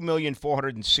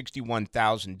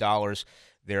 $22,461,000.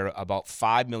 They're about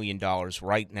 $5 million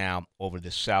right now over the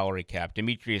salary cap.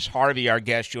 Demetrius Harvey, our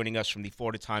guest, joining us from the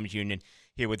Florida Times Union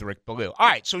here with Rick Ballou. All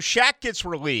right, so Shaq gets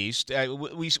released.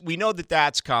 We know that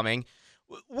that's coming.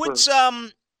 What's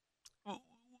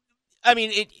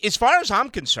as far as I'm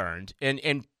concerned,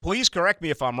 and please correct me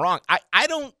if I'm wrong, I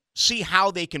don't see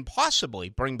how they can possibly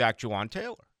bring back Jawaan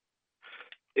Taylor.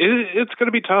 It's going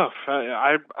to be tough.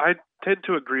 I tend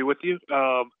to agree with you.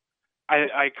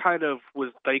 I kind of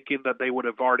was thinking that they would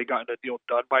have already gotten a deal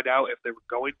done by now if they were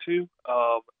going to.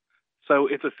 So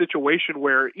it's a situation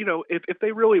where, if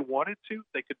they really wanted to,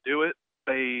 they could do it.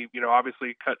 They,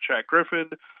 obviously cut Shaq Griffin,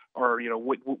 or,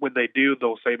 when they do,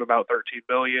 they'll save about $13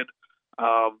 million.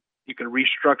 You can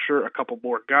restructure a couple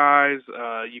more guys.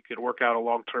 You can work out a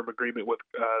long-term agreement with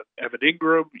Evan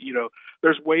Ingram.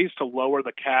 There's ways to lower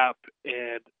the cap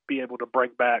and be able to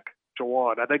bring back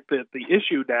Jawaan. I think that the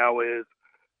issue now is,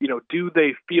 do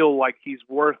they feel like he's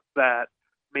worth that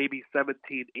maybe $17,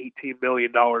 $18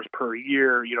 million per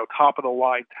year, top of the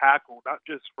line tackle, not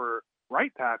just for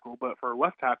right tackle, but for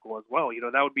left tackle as well.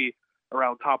 That would be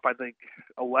around top, I think,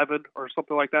 11 or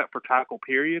something like that for tackle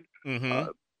period. Mm-hmm.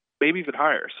 Maybe even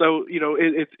higher. So,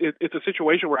 it's a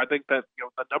situation where I think that,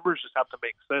 the numbers just have to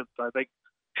make sense. I think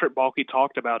Trent Baalke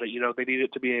talked about it. They need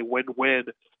it to be a win-win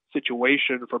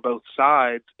situation for both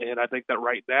sides. And I think that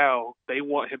right now they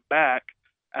want him back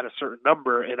at a certain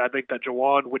number. And I think that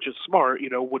Jawaan, which is smart,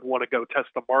 would want to go test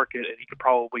the market, and he could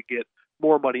probably get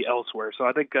more money elsewhere. So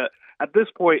I think at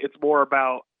this point, it's more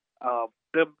about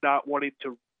them not wanting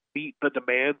to meet the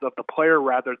demands of the player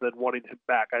rather than wanting him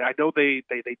back. I know they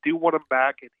do want him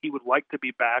back, and he would like to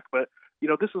be back, but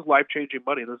this is life-changing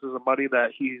money. This is a money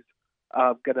that he's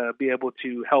going to be able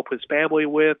to help his family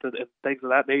with and things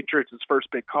of that nature. It's his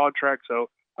first big contract, so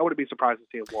I wouldn't be surprised to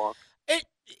see him walk.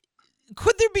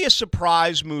 Could there be a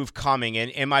surprise move coming?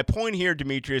 And my point here,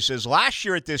 Demetrius, is last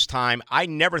year at this time, I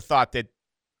never thought that,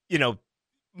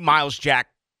 Myles Jack's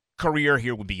career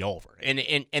here would be over.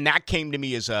 And that came to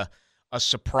me as a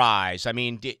surprise. I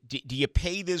mean, do you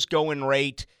pay this going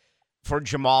rate for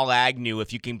Jamal Agnew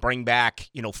if you can bring back,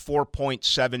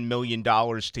 $4.7 million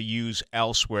to use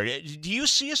elsewhere? Do you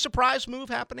see a surprise move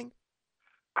happening?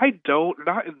 I don't.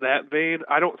 Not in that vein.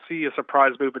 I don't see a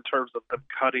surprise move in terms of them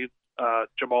cutting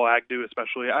Jamal Agnew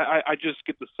especially. I just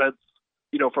get the sense,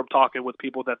 from talking with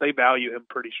people that they value him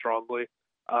pretty strongly.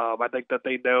 I think that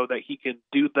they know that he can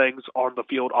do things on the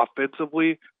field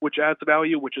offensively, which adds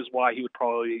value, which is why he would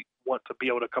probably want to be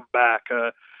able to come back.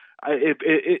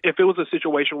 If it was a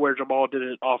situation where Jamal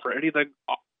didn't offer anything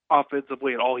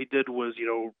offensively and all he did was,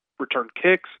 return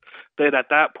kicks, then at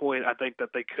that point, I think that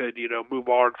they could, move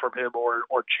on from him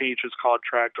or change his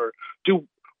contract or do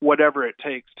whatever it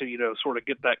takes to, sort of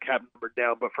get that cap number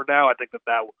down. But for now, I think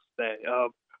that will stay.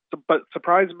 But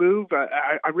surprise move,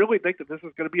 I really think that this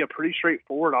is going to be a pretty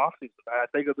straightforward offseason. I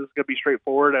think that this is going to be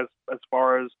straightforward as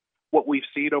far as what we've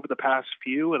seen over the past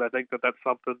few, and I think that that's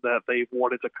something that they've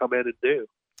wanted to come in and do.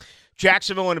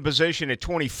 Jacksonville in a position at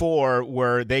 24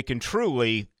 where they can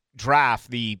truly draft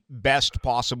the best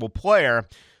possible player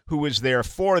who is there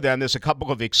for them. There's a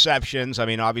couple of exceptions. I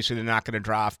mean, obviously they're not going to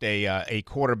draft a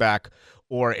quarterback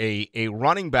or a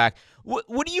running back.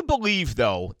 What do you believe,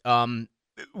 though,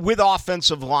 with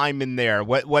offensive linemen there,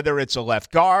 whether it's a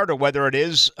left guard or whether it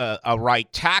is a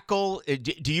right tackle?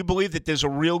 Do you believe that there's a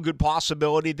real good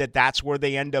possibility that that's where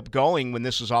they end up going when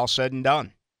this is all said and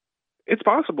done? It's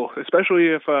possible, especially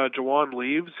if Jawaan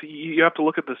leaves. You have to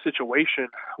look at the situation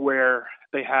where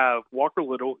they have Walker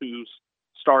Little, who's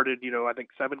started, I think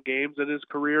 7 games in his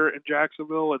career in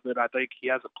Jacksonville, and then I think he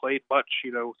hasn't played much,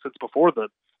 since before then.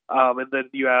 And then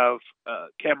you have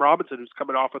Cam Robinson, who's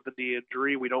coming off with a knee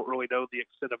injury. We don't really know the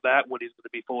extent of that, when he's going to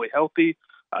be fully healthy.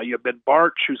 You have Ben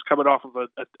Bartch, who's coming off of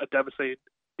a devastating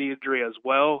knee injury as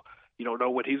well. You don't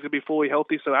know when he's going to be fully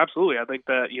healthy. So absolutely, I think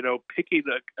that, picking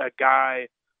a guy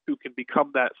who can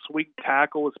become that swing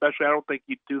tackle, especially, I don't think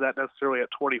you'd do that necessarily at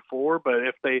 24, but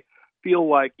if they feel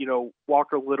like,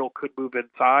 Walker Little could move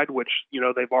inside, which,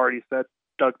 they've already said,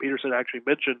 Doug Peterson actually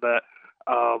mentioned that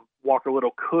Walker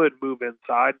Little could move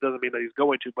inside. Doesn't mean that he's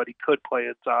going to, but he could play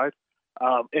inside.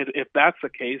 And if that's the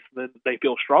case, then they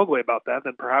feel strongly about that,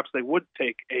 then perhaps they would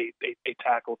take a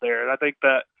tackle there. And I think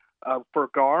that for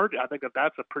guard, I think that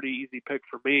that's a pretty easy pick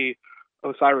for me.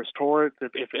 O'Cyrus Torrence,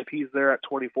 if he's there at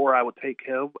 24, I would take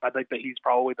him. I think that he's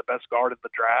probably the best guard in the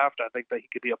draft. I think that he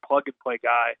could be a plug-and-play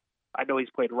guy. I know he's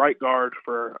played right guard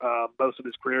for most of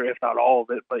his career, if not all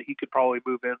of it, but he could probably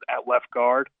move in at left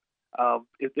guard.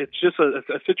 It's just a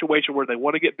situation where they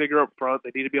want to get bigger up front.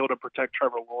 They need to be able to protect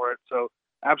Trevor Lawrence. So,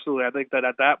 absolutely, I think that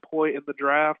at that point in the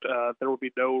draft, there would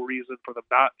be no reason for them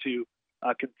not to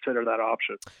consider that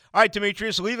option. All right,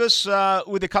 Demetrius, leave us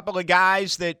with a couple of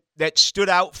guys that stood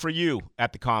out for you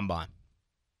at the Combine.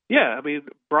 Yeah, I mean,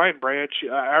 Brian Branch,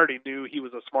 I already knew he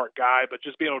was a smart guy, but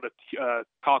just being able to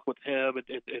talk with him and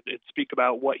speak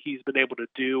about what he's been able to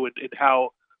do and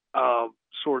how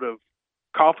sort of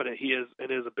confident he is in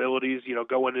his abilities,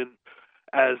 going in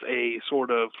as a sort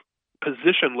of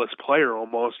positionless player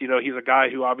almost. He's a guy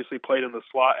who obviously played in the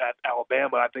slot at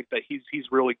Alabama. I think that he's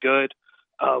really good.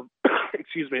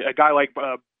 Excuse me, a guy like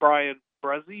Brian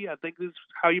Bresee, I think is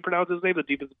how you pronounce his name, the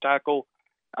defensive tackle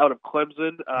out of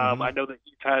Clemson. I know that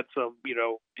he's had some,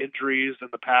 injuries in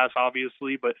the past,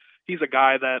 obviously, but he's a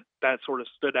guy that sort of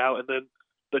stood out. And then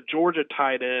the Georgia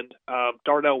tight end,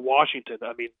 Darnell Washington,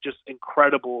 I mean, just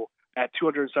incredible at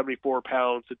 274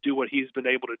 pounds to do what he's been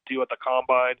able to do at the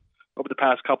Combine over the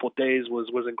past couple of days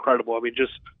was incredible. I mean,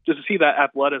 just to see that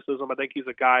athleticism, I think he's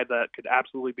a guy that could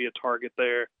absolutely be a target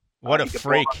there. What a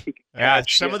freak.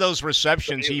 Some of those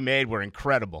receptions he made were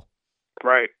incredible.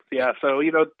 Right. Yeah. So,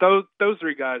 those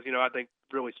 3 guys, I think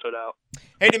really stood out.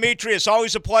 Hey, Demetrius,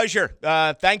 always a pleasure.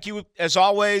 Thank you as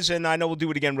always, and I know we'll do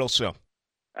it again real soon.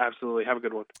 Absolutely. Have a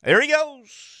good one. There he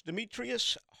goes.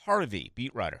 Demetrius Harvey,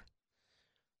 beat writer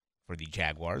for the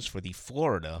Jaguars, for the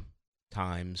Florida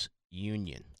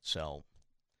Times-Union. So,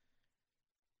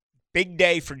 big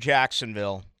day for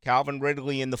Jacksonville. Calvin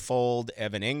Ridley in the fold,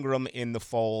 Evan Ingram in the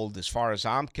fold. As far as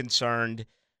I'm concerned,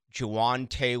 Juwan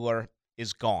Taylor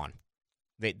is gone.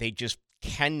 They just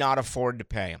cannot afford to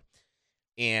pay him.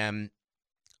 And,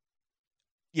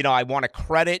 I want to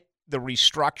credit the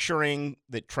restructuring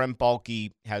that Trent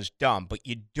Baalke has done, but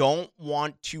you don't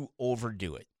want to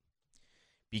overdo it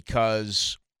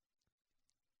because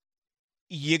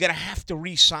you're going to have to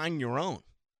re-sign your own.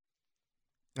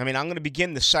 I mean, I'm going to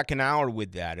begin the second hour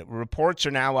with that. Reports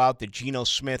are now out that Geno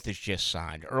Smith has just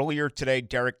signed. Earlier today,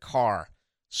 Derek Carr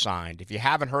signed. If you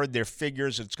haven't heard their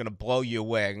figures, it's going to blow you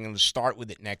away. I'm going to start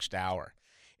with it next hour.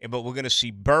 But we're going to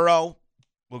see Burrow.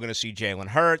 We're going to see Jalen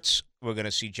Hurts. We're going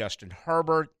to see Justin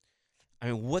Herbert. I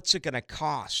mean, what's it going to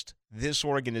cost this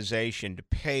organization to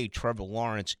pay Trevor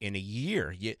Lawrence in a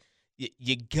year?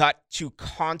 You got to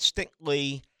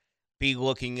constantly be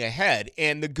looking ahead.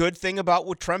 And the good thing about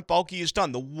what Trent Baalke has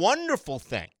done, the wonderful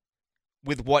thing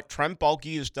with what Trent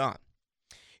Baalke has done,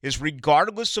 is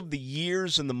regardless of the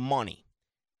years and the money,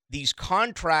 these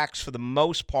contracts, for the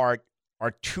most part,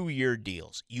 are 2-year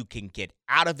deals. You can get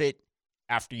out of it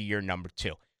after year number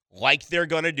 2, like they're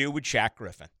going to do with Shaq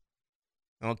Griffin.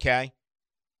 Okay?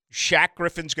 Shaq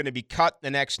Griffin's going to be cut the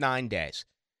next 9 days.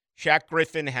 Shaq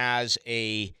Griffin has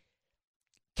a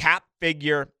cap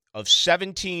figure of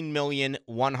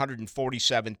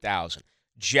 $17,147,000.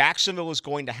 Jacksonville is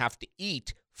going to have to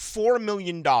eat $4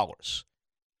 million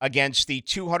against the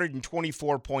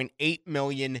 $224.8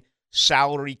 million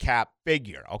salary cap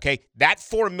figure, okay? That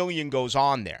 $4 million goes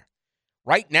on there.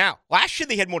 Right now, last year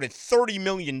they had more than $30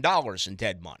 million in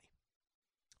dead money.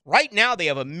 Right now they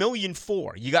have $1.4 million.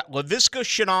 You got Laviska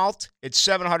Shenault at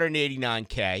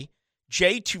 $789K,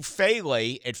 Jay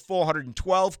Tufele at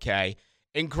 $412K,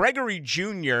 and Gregory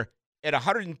Jr. at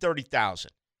 $130,000.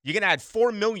 You're going to add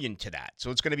 $4 million to that, so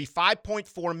it's going to be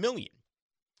 $5.4 million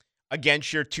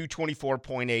against your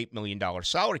 $224.8 million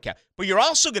salary cap. But you're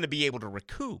also going to be able to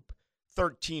recoup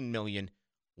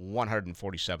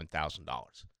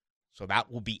 $13,147,000. So that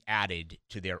will be added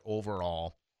to their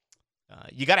overall.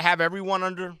 You got to have everyone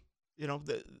under,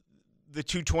 the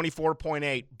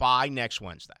 224.8 by next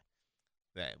Wednesday,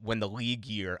 when the league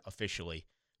year officially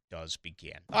does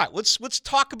begin. All right, let's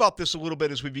talk about this a little bit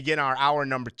as we begin our hour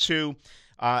number 2.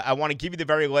 I want to give you the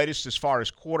very latest as far as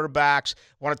quarterbacks.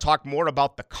 I want to talk more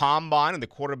about the combine and the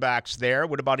quarterbacks there.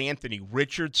 What about Anthony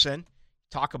Richardson?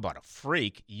 Talk about a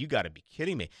freak. You got to be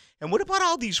kidding me. And what about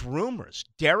all these rumors?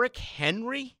 Derrick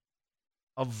Henry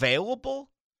available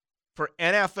for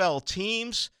NFL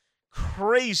teams?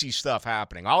 Crazy stuff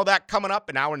happening. All that coming up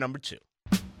in hour number 2.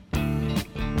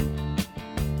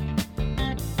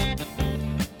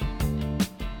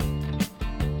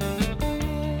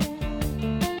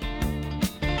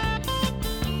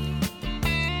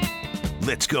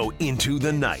 Let's go into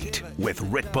the night with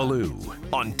Rick Ballou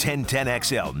on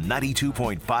 1010XL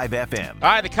 92.5 FM. All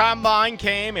right, the combine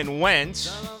came and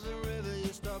went.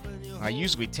 I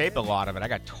usually tape a lot of it. I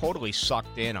got totally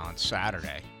sucked in on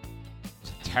Saturday. It's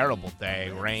a terrible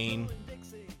day. Rain.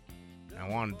 I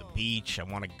wanted the beach. I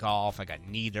wanted golf. I got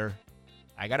neither.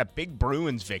 I got a big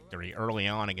Bruins victory early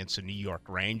on against the New York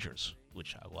Rangers,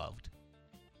 which I loved,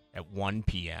 at 1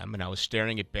 p.m., and I was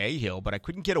staring at Bay Hill, but I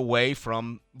couldn't get away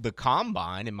from the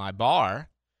combine in my bar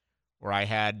where I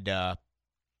had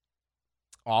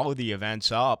all of the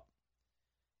events up,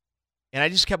 and I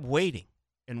just kept waiting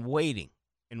and waiting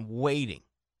and waiting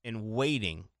and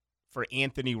waiting for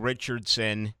Anthony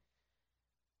Richardson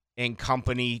and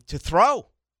company to throw.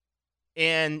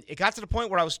 And it got to the point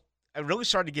where I really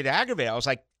started to get aggravated. I was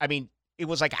like, it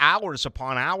was like hours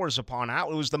upon hours upon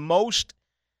hours. It was the most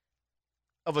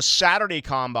of a Saturday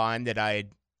combine that I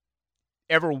had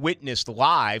ever witnessed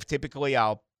live. Typically,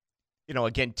 I'll,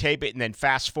 again, tape it and then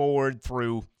fast forward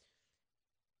through.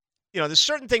 There's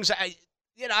certain things I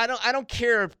don't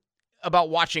care about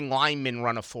watching linemen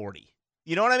run a 40.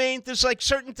 You know what I mean? There's like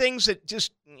certain things that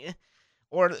just,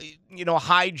 or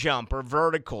high jump or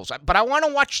verticals. But I want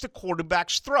to watch the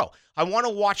quarterbacks throw. I want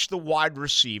to watch the wide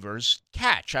receivers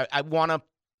catch. I want to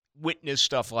witness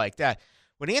stuff like that.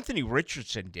 What Anthony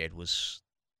Richardson did was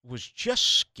just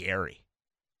scary.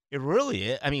 It really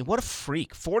is. What a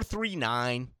freak.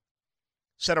 4.39.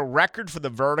 Set a record for the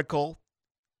vertical.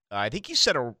 I think he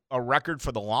set a record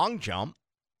for the long jump.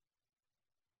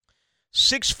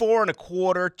 6'4" and a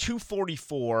quarter,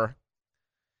 244.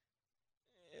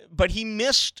 But he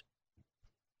missed,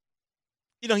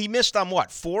 he missed on what,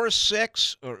 4 of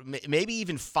 6, or maybe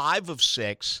even 5 of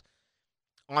 6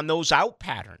 on those out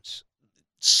patterns.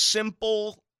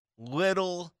 Simple,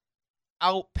 little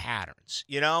out patterns,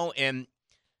 and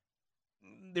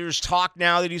there's talk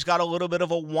now that he's got a little bit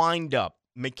of a wind-up,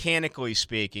 mechanically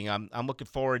speaking. I'm looking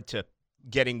forward to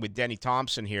getting with Denny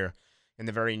Thompson here in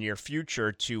the very near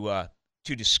future to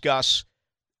discuss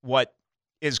what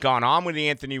has gone on with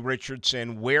Anthony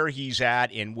Richardson, where he's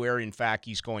at, and where, in fact,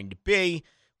 he's going to be.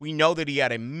 We know that he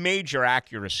had a major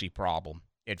accuracy problem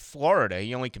at Florida.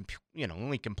 He only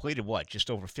completed, just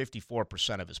over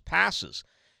 54% of his passes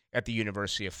at the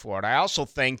University of Florida. I also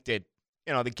think that,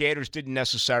 the Gators didn't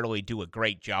necessarily do a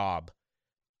great job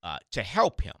to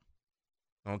help him,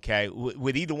 okay,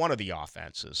 with either one of the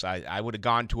offenses. I would have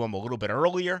gone to him a little bit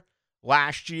earlier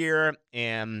last year,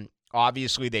 and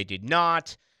obviously they did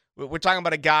not. We're talking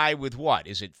about a guy with what?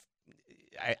 Is it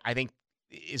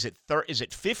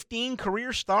 15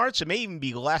 career starts? It may even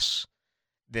be less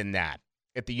than that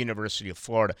at the University of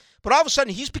Florida. But all of a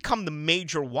sudden, he's become the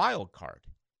major wild card.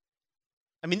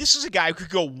 This is a guy who could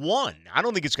go 1. I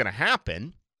don't think it's going to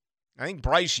happen. I think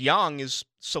Bryce Young has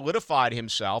solidified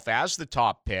himself as the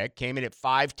top pick, came in at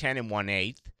 5'10" and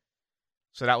 1/8.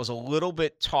 So that was a little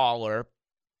bit taller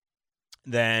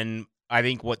than I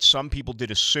think what some people did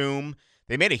assume.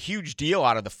 They made a huge deal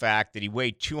out of the fact that he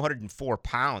weighed 204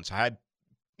 pounds.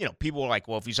 People were like,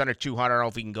 well, if he's under 200, I don't know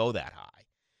if he can go that high.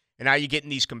 And now you're getting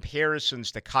these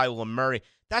comparisons to Kyler Murray.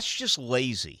 That's just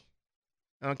lazy.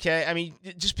 Okay?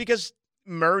 Just because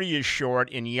Murray is short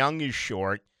and Young is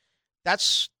short,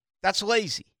 that's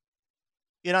lazy.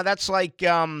 That's like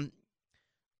you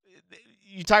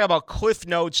talk about cliff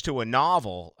notes to a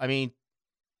novel.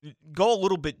 Go a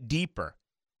little bit deeper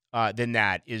than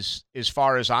that is as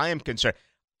far as I am concerned.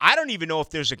 I don't even know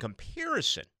if there's a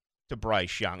comparison to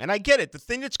Bryce Young. And I get it. The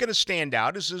thing that's going to stand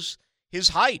out is his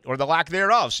height or the lack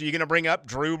thereof. So you're going to bring up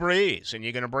Drew Brees and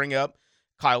you're going to bring up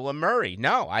Kyler Murray.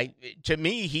 No, to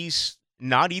me, he's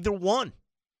not either one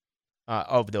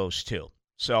of those two.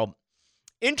 So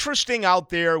interesting out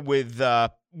there with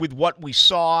what we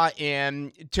saw.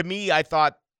 And to me, I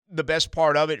thought the best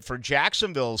part of it for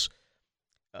Jacksonville's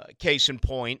case in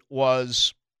point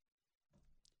was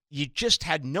you just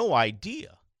had no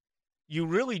idea. You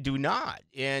really do not.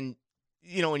 And,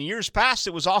 in years past,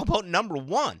 it was all about number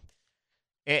one.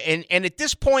 And at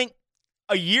this point,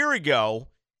 a year ago,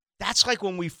 that's like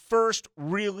when we first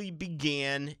really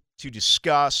began to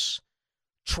discuss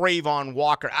Trayvon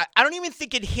Walker. I don't even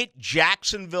think it hit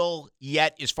Jacksonville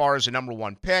yet as far as a number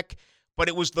one pick, but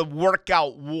it was the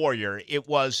workout warrior. It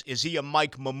was, is he a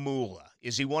Mike Mamula?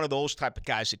 Is he one of those type of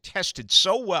guys that tested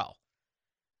so well?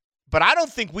 But I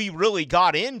don't think we really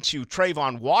got into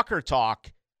Trayvon Walker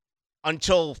talk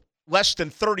until less than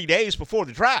 30 days before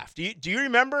the draft. Do you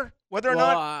remember whether or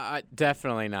not?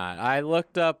 Definitely not. I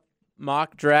looked up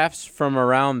mock drafts from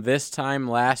around this time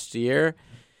last year.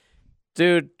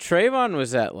 Dude, Trayvon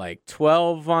was at like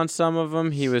 12 on some of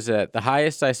them. He was at the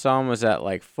highest I saw him was at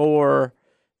like 4.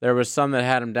 There was some that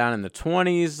had him down in the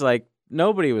 20s. Like,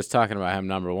 nobody was talking about him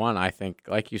number one, I think,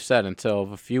 like you said,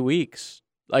 until a few weeks,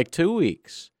 like 2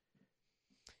 weeks.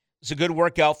 It was a good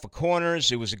workout for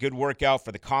corners. It was a good workout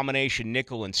for the combination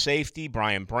nickel and safety.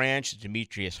 Brian Branch,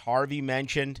 Demetrius Harvey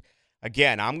mentioned.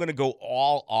 Again, I'm going to go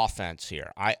all offense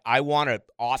here. I want an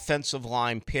offensive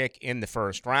line pick in the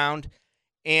first round,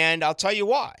 and I'll tell you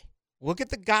why. Look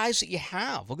at the guys that you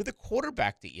have. Look at the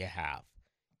quarterback that you have.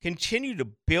 Continue to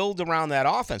build around that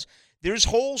offense. There's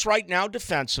holes right now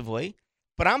defensively,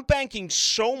 but I'm banking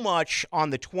so much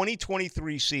on the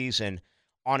 2023 season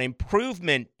on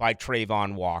improvement by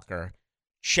Trayvon Walker,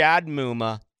 Chad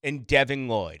Muma, and Devin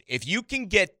Lloyd. If you can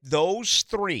get those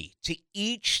three to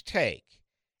each take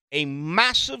a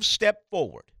massive step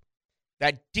forward,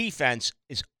 that defense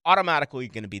is automatically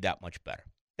going to be that much better.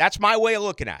 That's my way of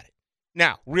looking at it.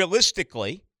 Now,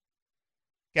 realistically,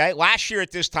 okay, last year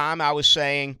at this time I was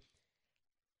saying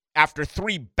after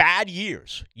 3 bad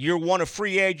years, year one of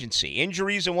free agency,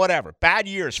 injuries and whatever, bad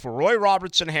years for Roy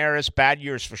Robertson Harris, bad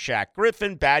years for Shaq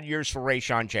Griffin, bad years for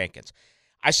Rayshawn Jenkins.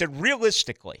 I said,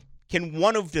 realistically, can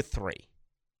one of the 3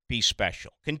 be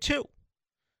special? Can 2?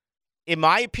 In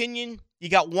my opinion, you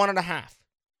got 1.5.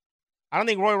 I don't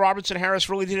think Roy Robertson Harris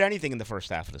really did anything in the first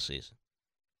half of the season.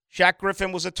 Shaq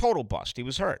Griffin was a total bust. He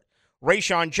was hurt.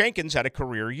 Rayshawn Jenkins had a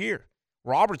career year.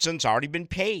 Robertson's already been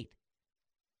paid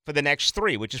for the next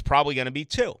 3, which is probably going to be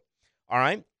 2. All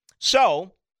right?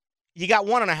 So you got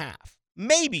 1.5,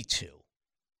 maybe 2.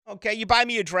 Okay, you buy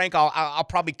me a drink, I'll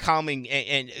probably come and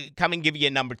give you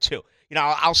a number 2. You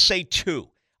know, I'll say 2.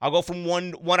 I'll go from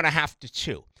 1.5 to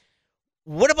 2.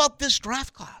 What about this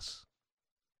draft class?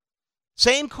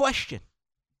 Same question.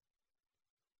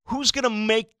 Who's going to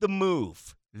make the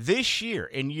move this year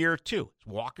in year 2? Is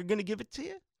Walker going to give it to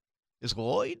you? Is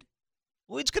Lloyd?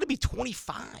 Lloyd's going to be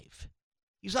 25.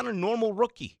 He's not a normal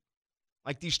rookie,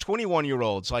 like these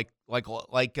 21-year-olds, like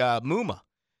Muma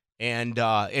and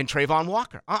Trayvon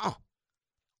Walker.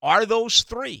 Are those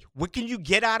 3? What can you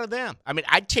get out of them? I mean,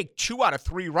 I'd take 2 out of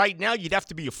 3 right now. You'd have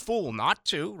to be a fool not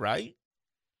to, right?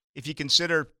 If you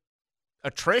consider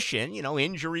attrition,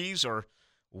 injuries or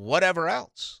whatever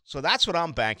else. So that's what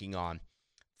I'm banking on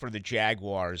for the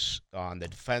Jaguars on the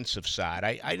defensive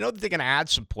side. I know that they're going to add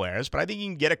some players, but I think you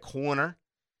can get a corner,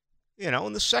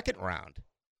 in the second round.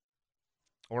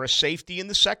 Or a safety in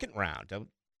the second round.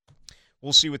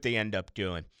 We'll see what they end up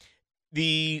doing.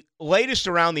 The latest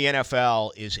around the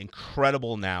NFL is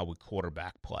incredible now with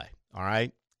quarterback play, all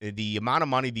right? The amount of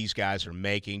money these guys are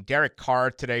making. Derek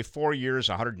Carr today, 4 years,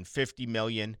 $150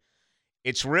 million.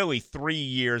 It's really 3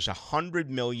 years, $100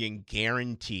 million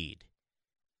guaranteed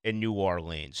in New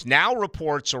Orleans. Now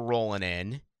reports are rolling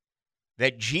in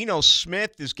that Geno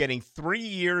Smith is getting 3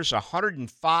 years,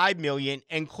 $105 million,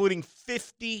 including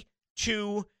 $52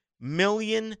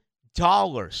 million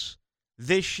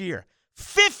this year.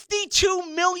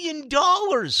 $52 million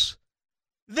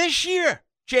this year,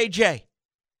 JJ.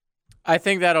 I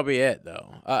think that'll be it,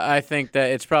 though. I think that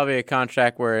it's probably a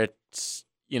contract where it's,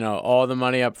 all the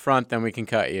money up front, then we can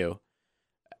cut you.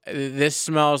 This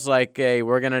smells like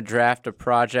we're going to draft a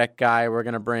project guy. We're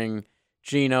going to bring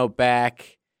Geno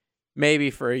back maybe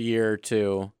for a year or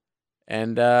 2.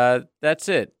 And that's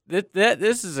it.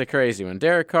 This is a crazy one.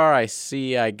 Derek Carr, I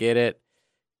get it.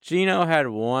 Geno had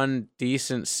one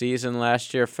decent season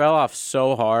last year. Fell off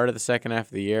so hard at the second half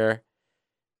of the year.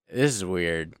 This is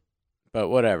weird, but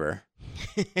whatever.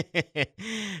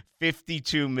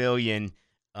 $52 million,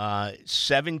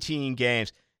 17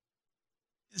 games.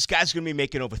 This guy's going to be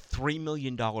making over $3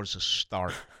 million a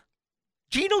start.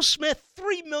 Geno Smith,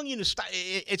 $3 million a start.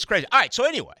 It's crazy. All right, so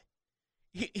anyway,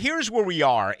 here's where we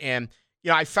are, and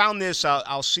I found this.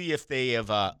 I'll see if they have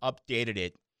updated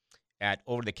it at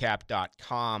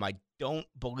overthecap.com. I don't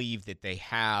believe that they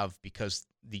have because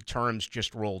the terms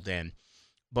just rolled in.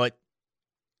 But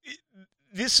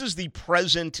this is the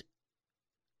present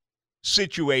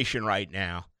situation right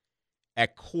now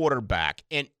at quarterback,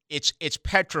 and it's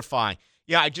petrifying.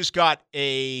 Yeah, I just got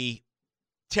a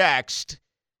text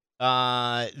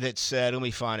that said, let me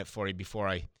find it for you before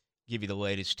I give you the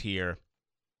latest here.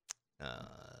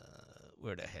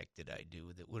 Where the heck did I do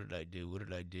with it? What did I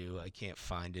do? I can't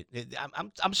find it.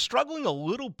 I'm struggling a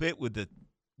little bit with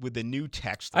the new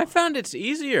text. I found it's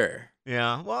easier.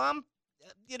 Yeah. Well,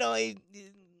 you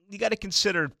got to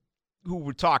consider who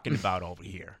we're talking about over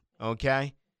here.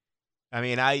 Okay. I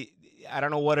mean, I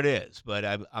don't know what it is, but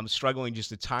I'm struggling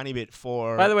just a tiny bit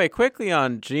for. By the way, quickly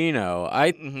on Geno,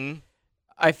 I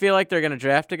feel like they're going to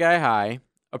draft a guy high,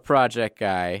 a project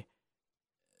guy.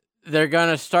 They're going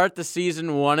to start the season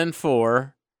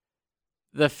 1-4.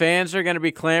 The fans are going to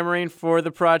be clamoring for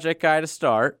the project guy to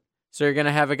start. So you're going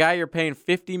to have a guy you're paying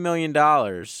 $50 million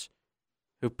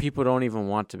who people don't even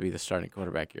want to be the starting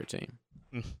quarterback of your team.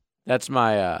 That's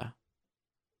my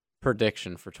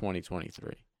prediction for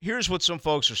 2023. Here's what some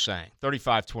folks are saying.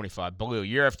 35-25. Blue,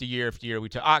 year after year after year.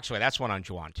 Actually, that's one on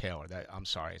Juwan Taylor. I'm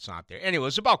sorry, it's not there. Anyway, it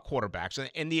was about quarterbacks.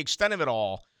 And the extent of it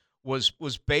all was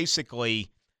basically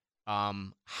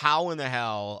how in the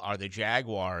hell are the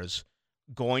Jaguars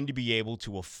going to be able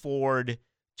to afford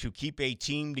to keep a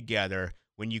team together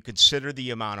when you consider the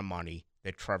amount of money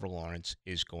that Trevor Lawrence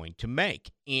is going to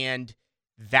make? And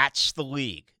that's the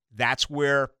league. That's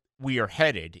where we are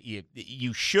headed.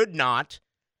 You should not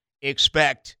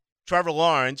expect Trevor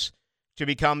Lawrence to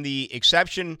become the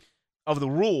exception of the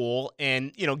rule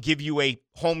and, give you a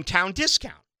hometown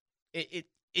discount.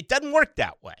 It doesn't work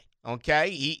that way. Okay,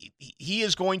 he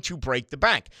is going to break the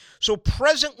bank. So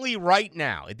presently, right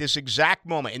now, at this exact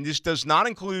moment, and this does not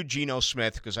include Geno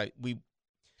Smith because we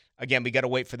got to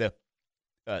wait for the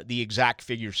exact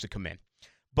figures to come in.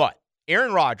 But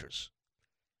Aaron Rodgers,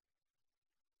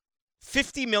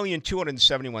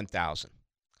 $50,271,000,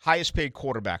 highest paid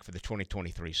quarterback for the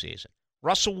 2023 season.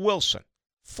 Russell Wilson,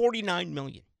 $49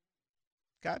 million.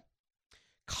 Okay,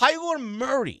 Kyler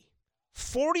Murray,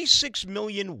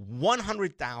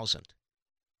 $46,100,000.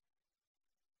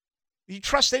 You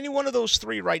trust any one of those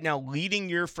three right now leading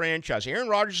your franchise? Aaron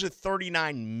Rodgers at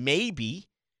 39, maybe.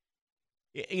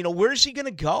 Where's he going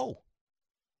to go?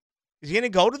 Is he going to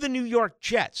go to the New York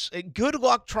Jets? Good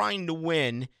luck trying to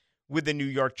win with the New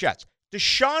York Jets.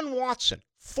 Deshaun Watson,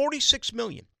 $46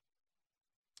 million.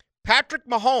 Patrick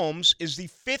Mahomes is the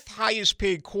fifth highest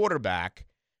paid quarterback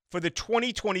for the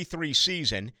 2023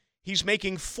 season. He's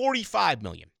making $45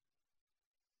 million.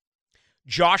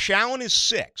 Josh Allen is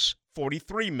 6,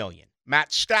 $43 million.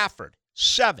 Matt Stafford,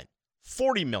 7,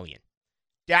 $40 million.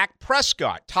 Dak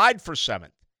Prescott, tied for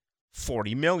 7th,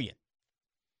 $40 million.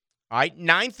 All right,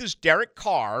 9th is Derek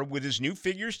Carr with his new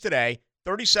figures today,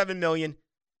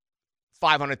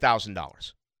 $37,500,000. All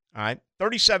right,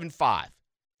 $37,500.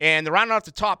 And the round out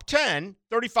the top 10,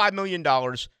 $35 million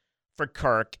for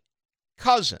Kirk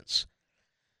Cousins.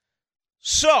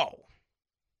 So,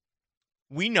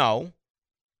 we know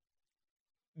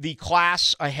the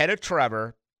class ahead of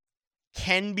Trevor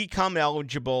can become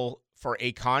eligible for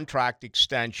a contract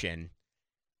extension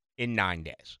in 9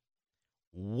 days.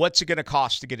 What's it going to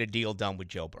cost to get a deal done with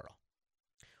Joe Burrow?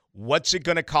 What's it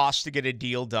going to cost to get a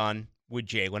deal done with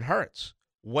Jalen Hurts?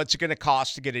 What's it going to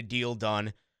cost to get a deal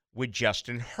done with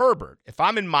Justin Herbert? If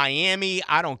I'm in Miami,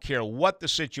 I don't care what the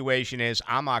situation is.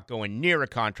 I'm not going near a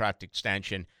contract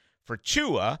extension for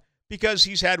Tua because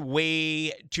he's had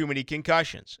way too many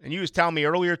concussions. And you was telling me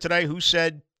earlier today who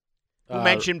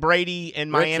mentioned Brady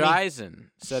in Miami? Rich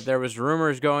Eisen said there was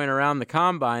rumors going around the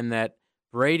combine that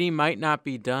Brady might not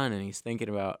be done and he's thinking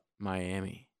about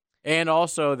Miami. And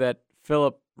also that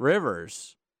Phillip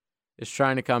Rivers is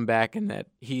trying to come back and that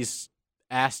he's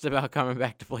asked about coming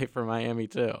back to play for Miami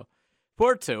too.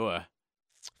 Poor Tua.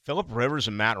 Phillip Rivers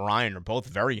and Matt Ryan are both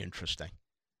very interesting.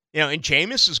 And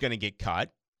Jameis is going to get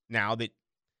cut now that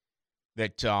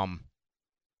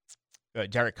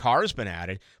Derek Carr has been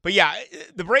added. But yeah,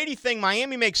 the Brady thing,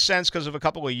 Miami makes sense because of a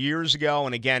couple of years ago.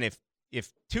 And again, if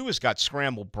Tua's got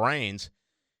scrambled brains,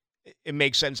 it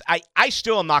makes sense. I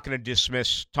still am not going to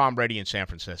dismiss Tom Brady in San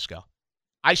Francisco.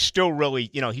 I still really,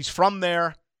 he's from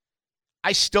there.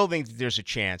 I still think that there's a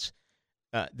chance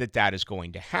that is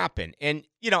going to happen. And,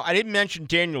 I didn't mention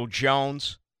Daniel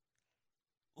Jones,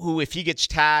 who, if he gets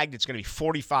tagged, it's going to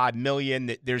be $45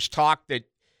 million. There's talk that,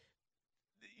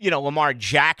 Lamar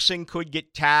Jackson could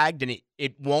get tagged, and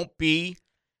it won't be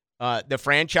the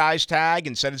franchise tag.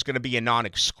 Instead, it's going to be a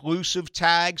non-exclusive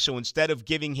tag. So instead of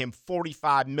giving him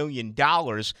 $45 million,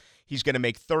 he's going to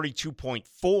make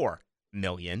 $32.4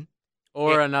 million.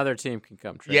 Or another team can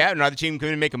come trade. Yeah, another team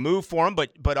can make a move for him.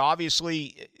 But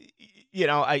obviously,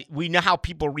 we know how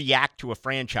people react to a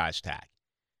franchise tag.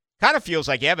 Kind of feels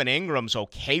like Evan Ingram's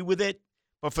okay with it.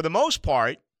 But for the most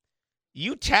part,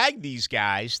 you tag these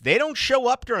guys, they don't show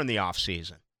up during the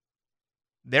offseason.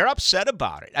 They're upset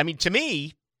about it. I mean, to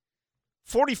me,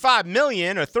 $45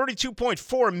 million or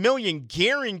 $32.4 million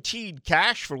guaranteed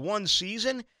cash for one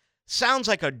season sounds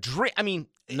like a dream. I mean,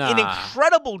 an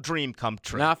incredible dream come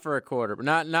true. Not for a quarter,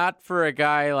 not for a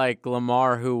guy like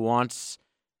Lamar who wants.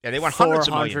 Yeah, they want hundreds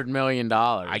of $400 million.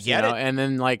 I get it. And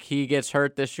then like he gets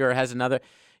hurt this year, has another.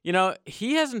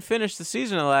 He hasn't finished the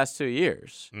season in the last 2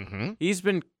 years. Mm-hmm. He's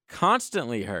been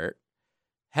constantly hurt.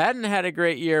 Hadn't had a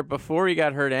great year before he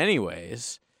got hurt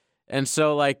anyways. And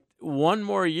so like one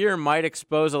more year might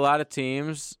expose a lot of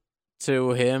teams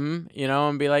to him,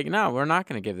 and be like, no, we're not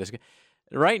going to give this guy.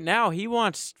 Right now, he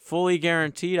wants fully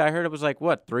guaranteed. I heard it was like,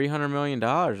 $300 million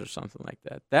or something like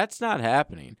that. That's not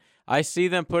happening. I see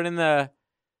them putting the,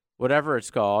 whatever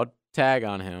it's called, tag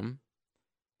on him,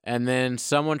 and then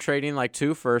someone trading like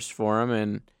 2 firsts for him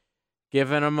and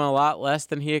giving him a lot less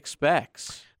than he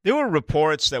expects. There were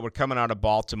reports that were coming out of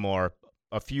Baltimore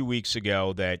a few weeks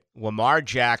ago that Lamar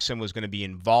Jackson was going to be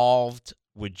involved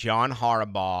with John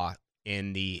Harbaugh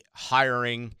in the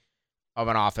hiring of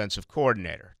an offensive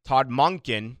coordinator. Todd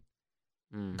Monken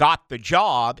got the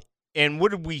job, and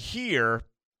what did we hear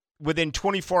within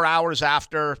 24 hours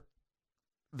after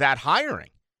that hiring?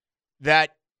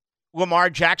 That Lamar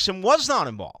Jackson was not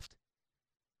involved.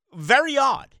 Very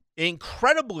odd,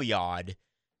 incredibly odd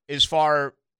as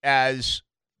far as,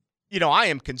 I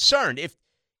am concerned.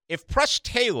 If Press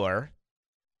Taylor,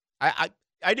 I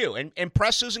do, and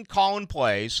Press isn't calling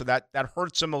plays, so that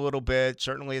hurts him a little bit.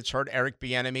 Certainly it's hurt Eric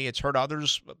Bieniemy. It's hurt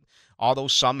others, although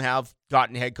some have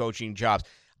gotten head coaching jobs.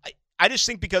 I just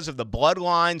think because of the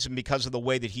bloodlines and because of the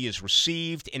way that he is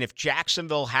received, and if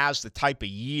Jacksonville has the type of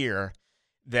year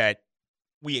that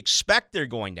we expect they're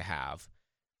going to have,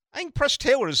 I think Press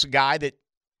Taylor is a guy that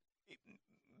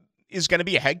is going to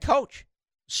be a head coach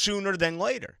sooner than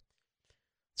later.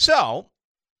 So,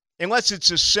 unless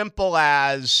it's as simple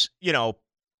as,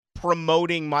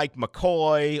 promoting Mike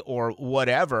McCoy or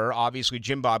whatever, obviously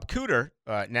Jim Bob Cooter,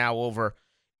 now over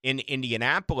in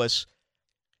Indianapolis,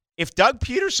 if Doug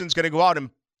Peterson's going to go out and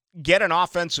get an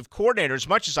offensive coordinator, as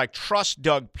much as I trust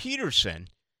Doug Peterson,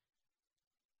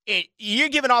 you're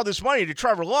giving all this money to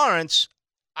Trevor Lawrence,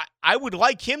 I would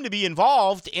like him to be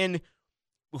involved in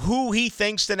who he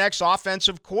thinks the next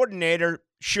offensive coordinator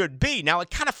should be. Now, it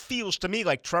kind of feels to me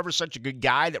like Trevor's such a good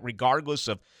guy that regardless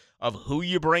of who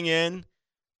you bring in,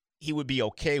 he would be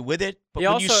okay with it. But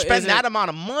when you spend that amount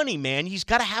of money, man, he's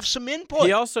got to have some input.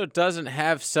 He also doesn't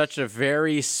have such a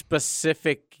very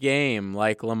specific game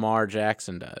like Lamar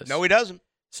Jackson does. No, he doesn't.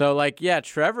 So,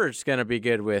 Trevor's going to be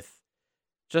good with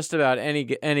just about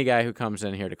any guy who comes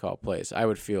in here to call plays, I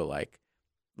would feel like.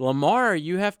 Lamar,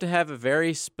 you have to have a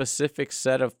very specific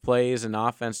set of plays and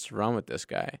offense to run with this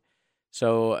guy.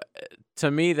 So, to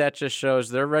me, that just shows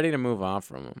they're ready to move on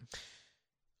from him.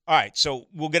 All right, so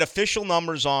we'll get official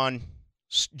numbers on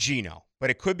Geno, but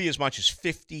it could be as much as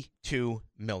 $52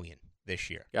 million this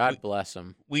year. God bless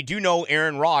him. We do know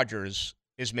Aaron Rodgers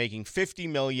is making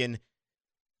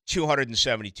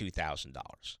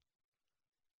 $50,272,000.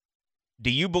 Do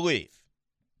you believe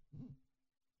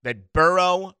that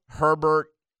Burrow, Herbert,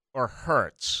 or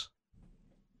Hurts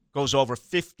goes over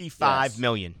 $55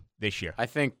 million this year? I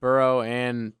think Burrow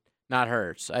and not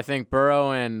Hurts. I think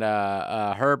Burrow and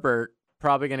Herbert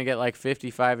probably going to get like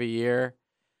 55 a year.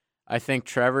 I think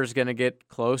Trevor's going to get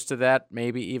close to that,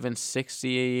 maybe even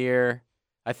 60 a year.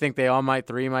 I think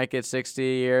three might get 60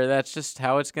 a year. That's just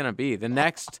how it's going to be. The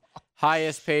next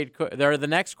highest paid, the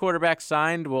next quarterback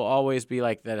signed will always be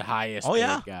like the highest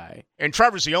paid guy. And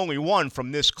Trevor's the only one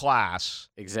from this class.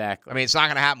 Exactly. I mean, it's not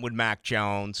going to happen with Mac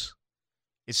Jones.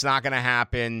 It's not going to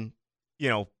happen,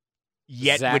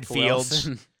 yet Zach with Fields.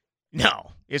 Wilson.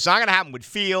 No, it's not going to happen with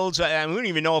Fields. We don't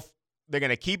even know if they're going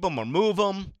to keep him or move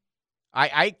him.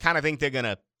 I kind of think they're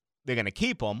going to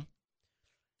keep him.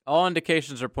 All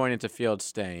indications are pointing to Fields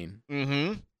staying.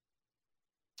 Mm-hmm.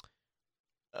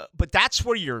 But that's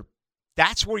where you're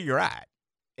at,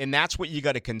 and that's what you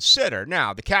got to consider.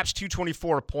 Now, the cap's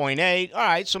 224.8. All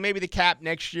right, so maybe the cap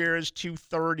next year is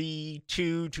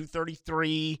 232,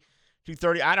 233,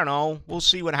 230. I don't know. We'll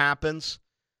see what happens.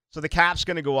 So the cap's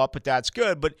going to go up, but that's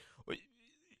good. But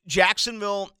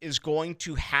Jacksonville is going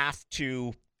to have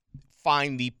to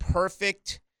find the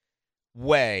perfect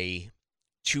way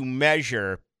to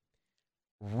measure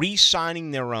re-signing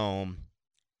their own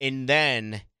and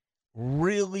then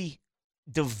really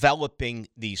developing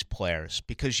these players,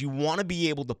 because you want to be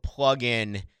able to plug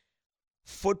in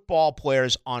football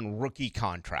players on rookie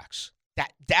contracts.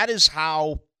 That is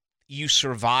how you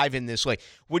survive in this league.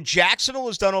 What Jacksonville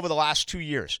has done over the last 2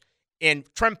 years, and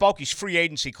Trent Baalke's free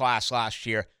agency class last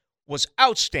year was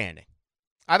outstanding.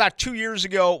 I thought 2 years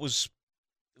ago it was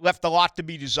left a lot to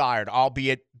be desired,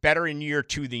 albeit better in year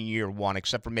 2 than year 1,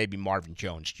 except for maybe Marvin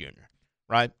Jones Jr.,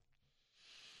 right?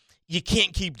 You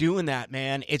can't keep doing that,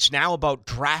 man. It's now about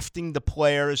drafting the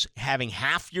players, having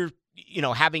half your,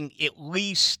 having at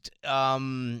least,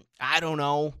 I don't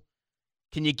know,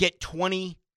 can you get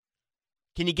 20?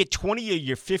 Can you get 20 of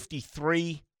your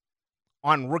 53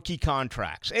 on rookie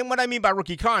contracts? And what I mean by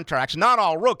rookie contracts, not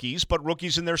all rookies, but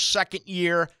rookies in their second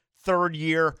year, third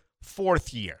year,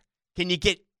 fourth year. Can you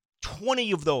get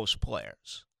 20 of those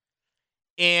players?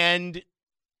 And,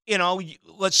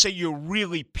 let's say you're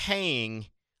really paying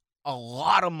a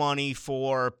lot of money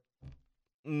for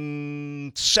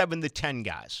 7 to 10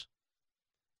 guys.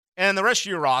 And the rest of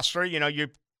your roster,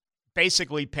 you're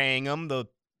basically paying them the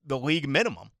league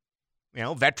minimum,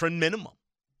 veteran minimum.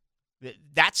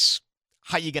 That's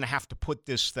how you're going to have to put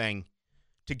this thing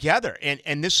together.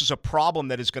 And this is a problem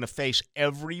that is going to face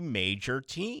every major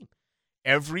team.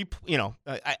 I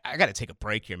got to take a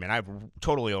break here, man. I've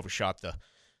totally overshot the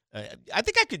I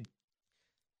think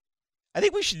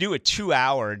we should do a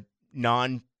 2-hour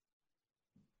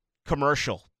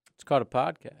non-commercial. It's called a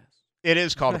podcast. It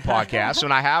is called a podcast,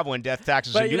 and I have one, Death,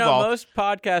 Taxes, and Duval. But, most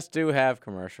podcasts do have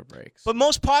commercial breaks. But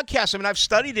most podcasts, I've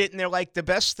studied it, and they're like, the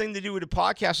best thing to do with a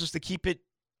podcast is to keep it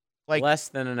like less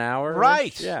than an hour.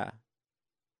 Right. Yeah.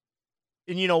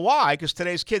 And you know why? Because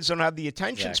today's kids don't have the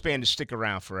attention span to stick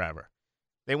around forever.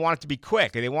 They want it to be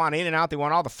quick. They want in and out. They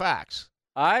want all the facts.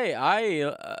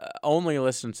 I only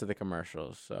listen to the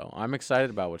commercials, so I'm excited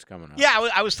about what's coming up. Yeah,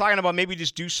 I was talking about maybe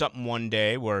just do something one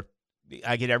day where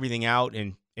I get everything out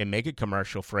and make it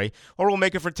commercial free, or we'll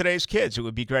make it for today's kids. It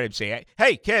would be great to say,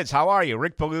 hey, kids, how are you?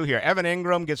 Rick Ballou here. Evan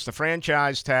Ingram gets the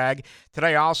franchise tag.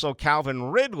 Today also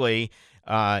Calvin Ridley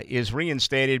is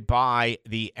reinstated by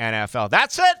the NFL.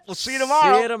 That's it. We'll see you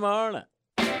tomorrow. See you tomorrow.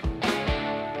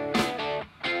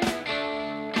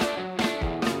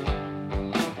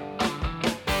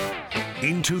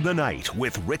 Into the Night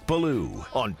with Rick Ballou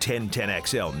on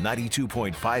 1010XL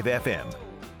 92.5 FM.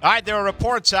 All right, there are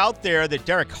reports out there that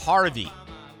Derek Henry,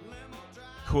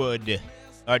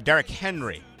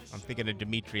 I'm thinking of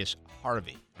Demetrius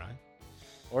Harvey, right?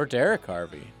 Or Derek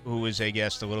Harvey. Who was a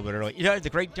guest a little bit earlier. The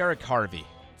great Derek Harvey.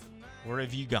 Where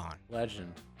have you gone?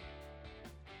 Legend.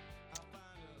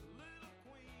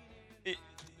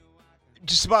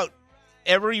 Just about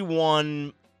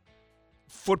everyone,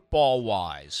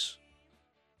 football-wise,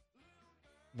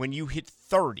 when you hit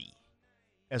 30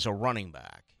 as a running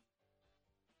back,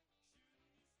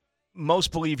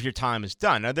 most believe your time is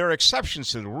done. Now, there are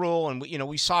exceptions to the rule, and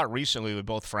we saw it recently with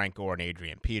both Frank Gore and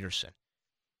Adrian Peterson.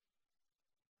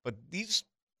 But these,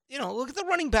 look at the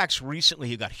running backs recently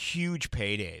who got huge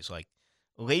paydays, like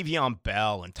Le'Veon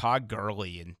Bell and Todd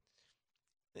Gurley, and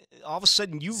all of a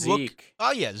sudden you Zeke. look.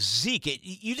 Oh yeah, Zeke.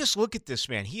 You just look at this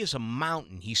man. He is a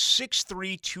mountain. He's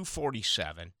 6'3",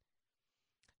 247.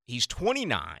 He's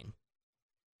 29.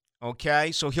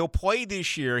 Okay, so he'll play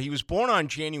this year. He was born on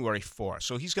January 4th,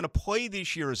 so he's going to play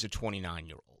this year as a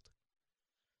 29-year-old.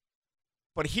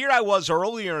 But here I was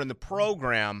earlier in the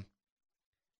program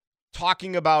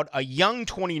talking about a young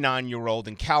 29-year-old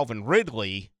in Calvin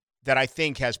Ridley that I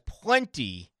think has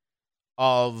plenty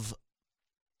left.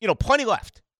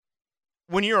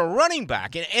 When you're a running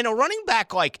back, and a running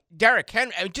back like Derrick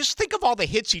Henry, just think of all the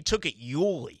hits he took at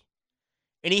Yulee.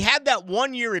 And he had that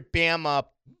 1 year at Bama,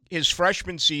 his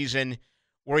freshman season,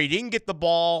 where he didn't get the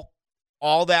ball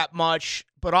all that much,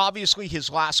 but obviously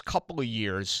his last couple of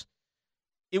years,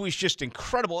 it was just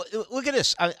incredible. Look at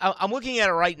this. I'm looking at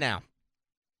it right now.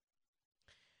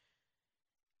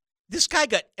 This guy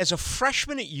got, as a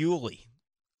freshman at Yulee,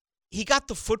 he got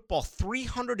the football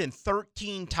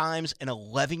 313 times in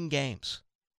 11 games.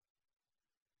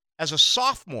 As a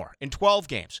sophomore in 12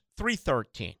 games,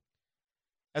 313.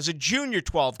 As a junior,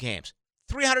 12 games,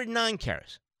 309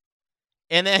 carries.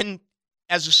 And then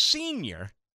as a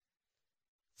senior,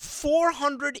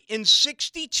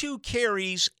 462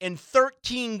 carries in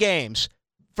 13 games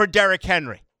for Derrick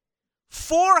Henry.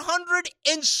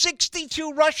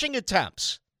 462 rushing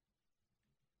attempts.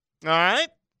 All right?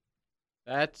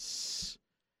 That's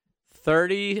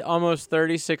almost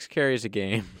 36 carries a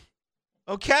game.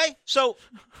 Okay? So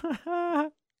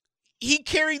he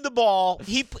carried the ball.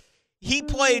 He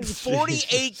played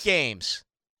 48 games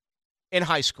in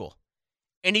high school,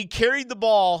 and he carried the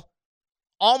ball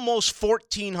almost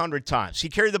 1,400 times. He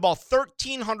carried the ball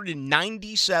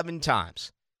 1,397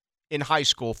 times in high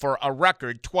school for a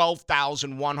record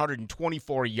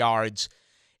 12,124 yards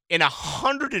and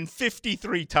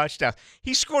 153 touchdowns.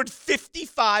 He scored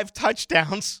 55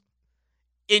 touchdowns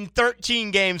in 13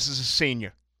 games as a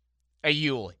senior at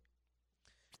Yulee.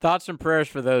 Thoughts and prayers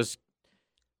for those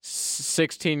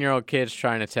 16-year-old kids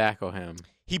trying to tackle him.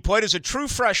 He played as a true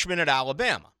freshman at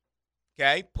Alabama.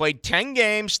 Okay? Played 10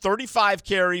 games, 35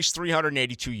 carries,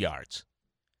 382 yards.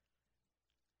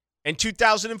 In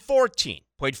 2014,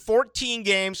 played 14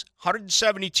 games,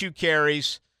 172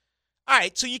 carries. All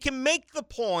right, so you can make the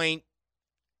point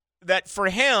that for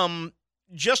him,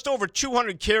 just over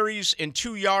 200 carries and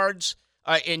 2 yards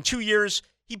in 2 years,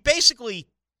 he basically,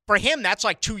 for him, that's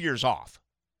like 2 years off,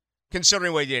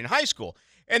 considering what he did in high school.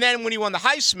 And then when he won the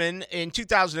Heisman in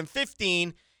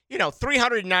 2015,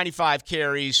 395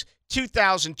 carries,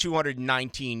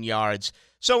 2,219 yards.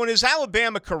 So in his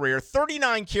Alabama career,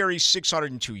 39 carries,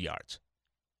 602 yards.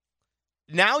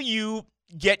 Now you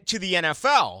get to the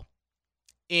NFL,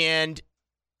 and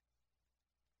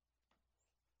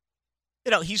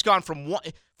he's gone from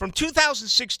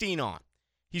 2016 on.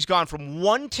 He's gone from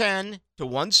 110 to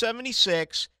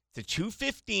 176 to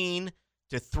 215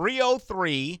 to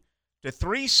 303 to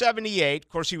 378. Of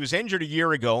course, he was injured a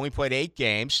year ago, only played 8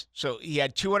 games, so he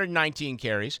had 219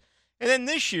 carries. And then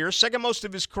this year, second most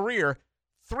of his career,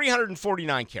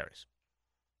 349 carries.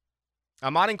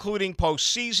 I'm not including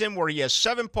postseason, where he has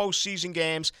 7 postseason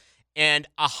games and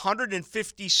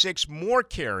 156 more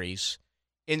carries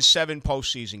in 7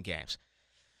 postseason games.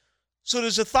 So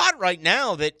there's a thought right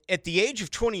now that at the age of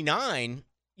 29,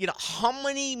 how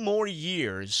many more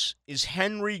years is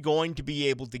Henry going to be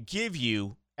able to give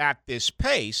you at this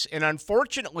pace? And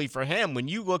unfortunately for him, when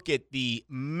you look at the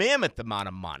mammoth amount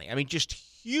of money, just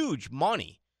huge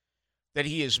money that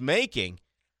he is making,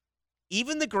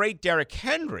 even the great Derrick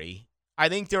Henry, I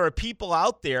think there are people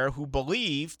out there who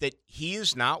believe that he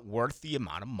is not worth the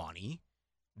amount of money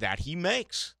that he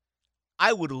makes.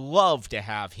 I would love to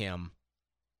have him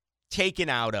taken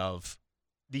out of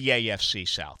the AFC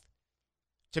South.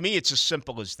 To me, it's as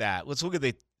simple as that. Let's look at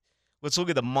the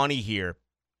money here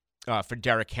for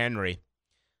Derrick Henry.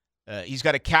 He's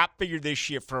got a cap figure this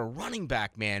year for a running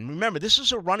back, man. Remember, this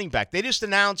is a running back. They just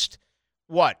announced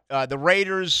the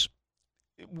Raiders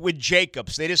with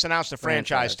Jacobs. They just announced the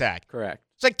franchise tag. Correct.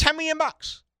 It's like $10 million.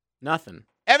 Nothing.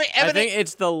 I think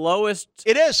it's the lowest.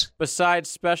 It is. Besides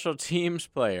special teams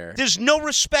player. There's no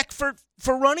respect for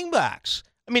running backs.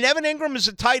 Evan Ingram is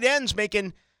a tight end's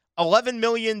making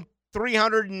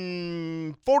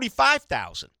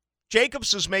 $11,345,000.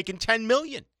 Jacobs is making $10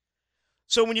 million.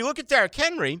 So when you look at Derrick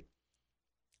Henry,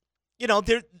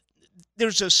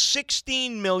 there's a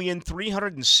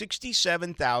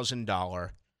 $16,367,000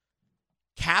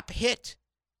 cap hit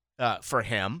for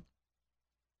him,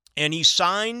 and he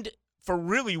signed for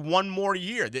really one more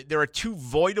year. There are 2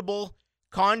 voidable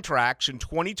contracts in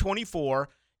 2024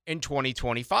 and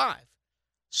 2025.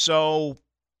 So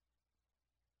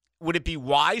would it be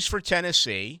wise for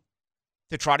Tennessee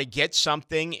to try to get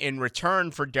something in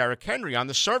return for Derrick Henry? On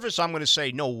the surface, I'm going to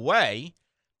say no way,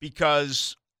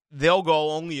 because they'll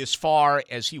go only as far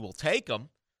as he will take them.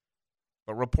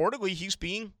 But reportedly, he's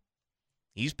being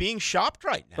shopped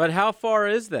right now. But how far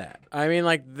is that?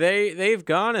 They've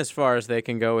gone as far as they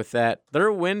can go with that.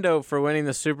 Their window for winning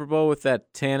the Super Bowl with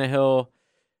that Tannehill,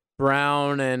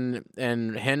 Brown,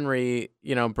 and Henry,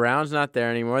 Brown's not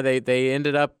there anymore. They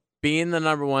ended up being the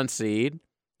number 1 seed.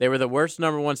 They were the worst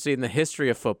number 1 seed in the history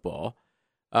of football.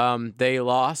 They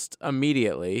lost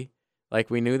immediately, like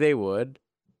we knew they would.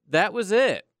 That was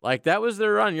it. That was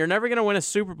their run. You're never going to win a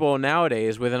Super Bowl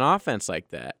nowadays with an offense like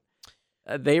that.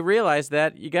 They realized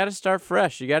that you got to start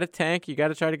fresh. You got to tank. You got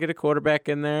to try to get a quarterback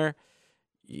in there.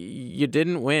 You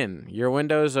didn't win. Your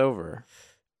window's over.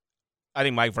 I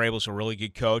think Mike Vrabel's a really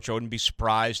good coach. I wouldn't be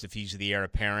surprised if he's the heir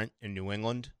apparent in New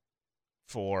England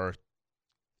for,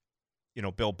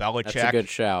 Bill Belichick. That's a good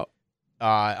shout.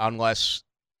 Unless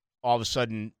all of a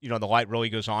sudden, the light really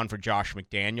goes on for Josh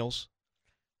McDaniels.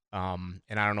 And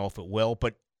I don't know if it will.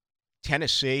 But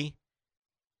Tennessee,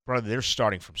 brother, they're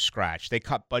starting from scratch. They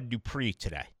cut Bud Dupree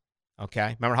today.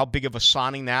 Okay? Remember how big of a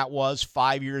signing that was?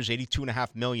 5 years,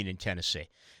 $82.5 million in Tennessee.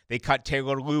 They cut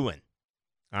Taylor Lewin.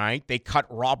 All right? They cut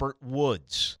Robert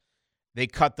Woods. They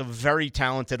cut the very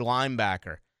talented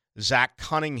linebacker, Zach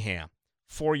Cunningham.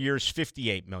 4 years,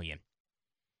 $58 million.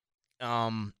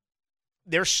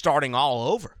 They're starting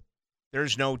all over.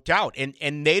 There's no doubt.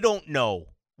 And they don't know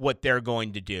what they're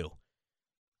going to do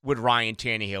with Ryan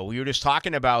Tannehill. We were just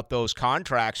talking about those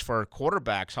contracts for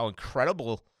quarterbacks, how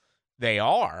incredible they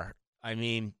are. How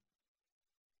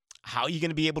are you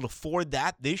going to be able to afford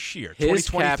that this year? His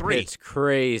cap hit's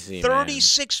crazy,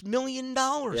 $36 million.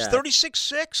 Yeah.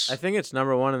 $36.6. I think it's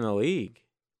number 1 in the league.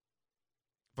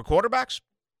 For quarterbacks?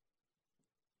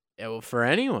 Yeah, well, for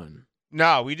anyone.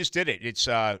 No, we just did it. It's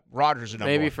Rodgers.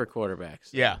 Maybe for quarterbacks.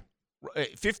 Yeah.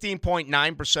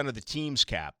 15.9% of the team's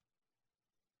cap.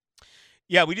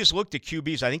 Yeah, we just looked at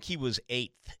QBs. I think he was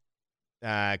 8th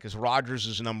because Rodgers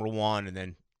is number one, and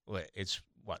then it's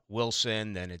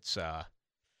Wilson, then it's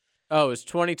it's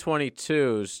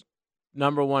 2022's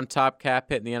number one top cap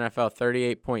hit in the NFL,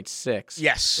 38.6.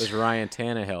 Yes. Was Ryan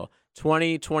Tannehill.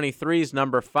 2023's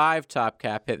number 5 top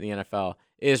cap hit in the NFL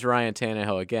is Ryan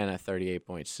Tannehill, again at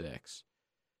 38.6.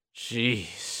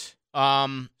 Jeez.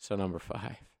 So number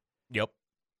 5. Yep.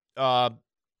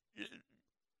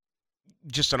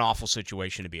 Just an awful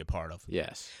situation to be a part of.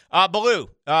 Yes. Baloo,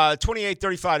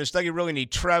 28-35. Does Dougie really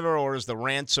need Trevor, or is the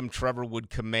ransom Trevor would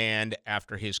command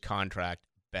after his contract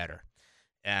better?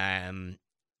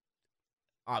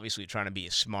 Obviously trying to be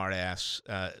a smart ass.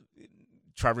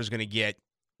 Trevor's going to get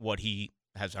what he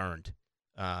has earned,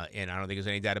 and I don't think there's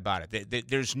any doubt about it.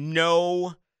 There's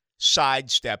no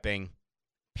sidestepping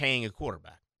paying a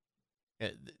quarterback.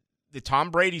 The Tom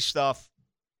Brady stuff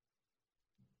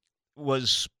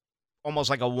was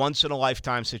almost like a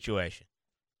once-in-a-lifetime situation.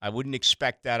 I wouldn't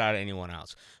expect that out of anyone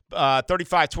else.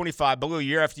 35-25. Baloo,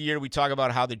 year after year, we talk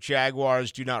about how the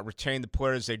Jaguars do not retain the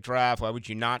players they draft. Why would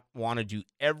you not want to do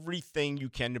everything you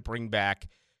can to bring back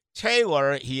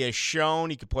Taylor? He has shown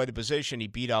he could play the position. He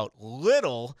beat out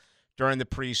Little during the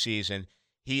preseason.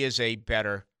 He is a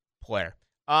better player.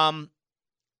 Not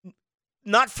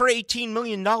for $18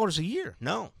 million a year.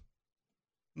 No.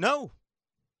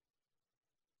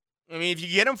 I mean, if you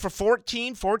get him for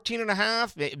 14 and a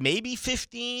half, maybe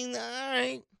 15, all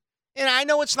right. And I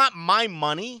know it's not my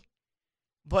money,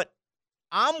 but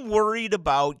I'm worried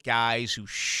about guys who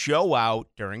show out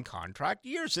during contract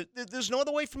years. There's no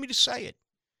other way for me to say it.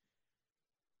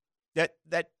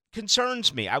 That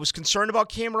concerns me. I was concerned about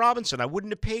Cam Robinson. I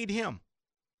wouldn't have paid him.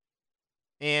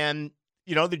 And,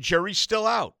 the jury's still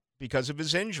out because of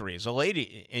his injury. It's a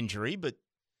late injury, but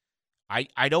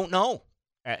I don't know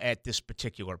at this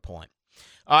particular point.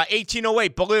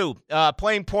 1808, Baloo,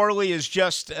 playing poorly is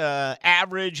just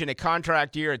average in a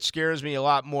contract year. It scares me a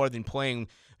lot more than playing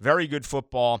very good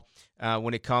football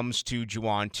when it comes to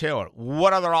Juwan Taylor.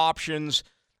 What other options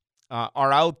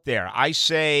are out there? I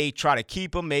say try to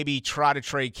keep him, maybe try to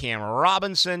trade Cam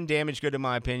Robinson. Damage good in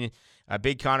my opinion.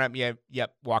 Big contract,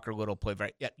 yep, Walker Little play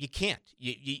very. Yeah, you can't.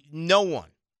 No one,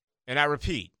 and I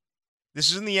repeat, this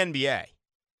is in the NBA.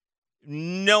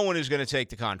 No one is going to take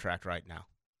the contract right now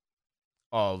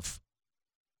of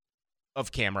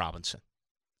Cam Robinson.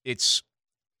 It's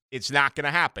not going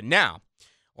to happen. Now,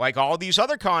 like all these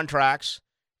other contracts,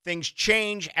 things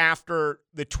change after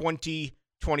the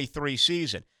 2023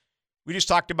 season. We just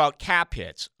talked about cap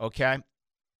hits, okay?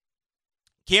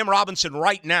 Cam Robinson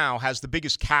right now has the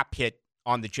biggest cap hit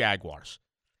on the Jaguars,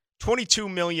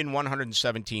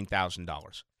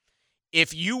 $22,117,000.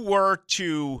 If you were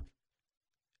to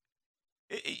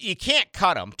you can't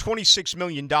cut him. $26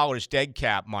 million dead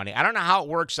cap money. I don't know how it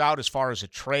works out as far as a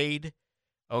trade,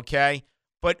 okay?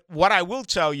 But what I will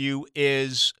tell you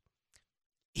is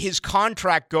his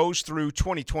contract goes through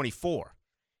 2024,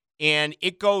 and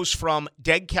it goes from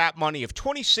dead cap money of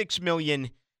 $26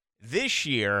 million this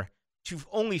year to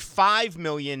only $5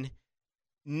 million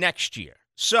next year.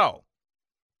 So,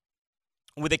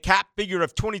 with a cap figure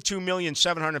of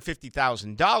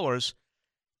 $22,750,000,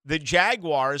 the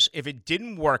Jaguars, if it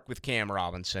didn't work with Cam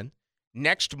Robinson,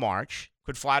 next March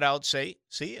could flat out say,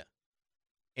 see ya.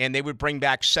 And they would bring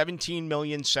back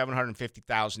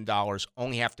 $17,750,000,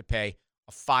 only have to pay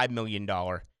a $5 million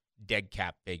dead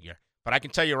cap figure. But I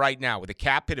can tell you right now, with a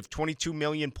cap hit of $22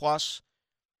 million plus,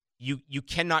 you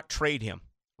cannot trade him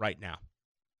right now.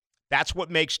 That's what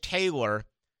makes Taylor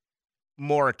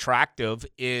more attractive,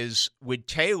 is with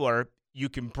Taylor, you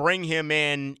can bring him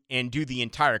in and do the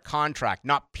entire contract,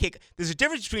 not pick. There's a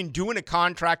difference between doing a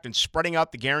contract and spreading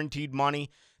out the guaranteed money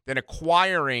than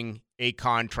acquiring a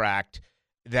contract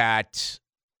that,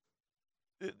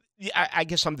 I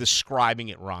guess I'm describing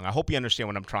it wrong. I hope you understand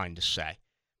what I'm trying to say,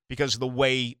 because the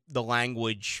way the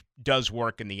language does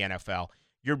work in the NFL,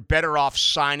 you're better off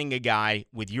signing a guy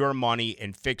with your money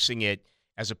and fixing it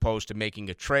as opposed to making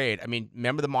a trade. I mean,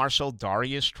 remember the Marcel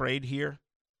Darius trade here?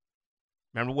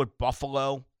 Remember what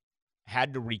Buffalo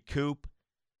had to recoup?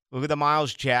 Look at the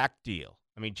Myles Jack deal.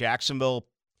 I mean, Jacksonville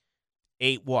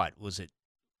ate what? Was it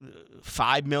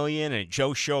 $5 million? And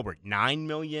Joe Schobert, $9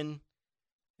 million?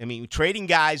 I mean, trading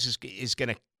guys is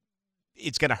gonna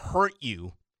hurt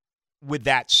you with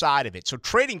that side of it. So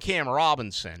trading Cam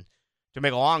Robinson, to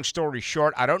make a long story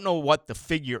short, I don't know what the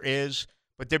figure is,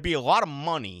 but there'd be a lot of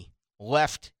money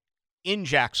left in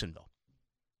Jacksonville.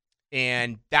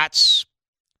 And that's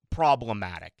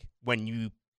problematic when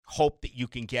you hope that you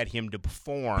can get him to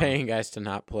perform. Paying guys to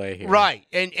not play here. Right.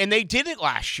 And they did it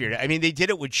last year. I mean, they did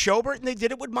it with Schobert and they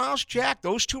did it with Myles Jack.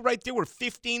 Those two right there were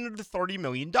 $15 to $30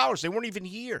 million. They weren't even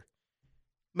here.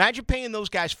 Imagine paying those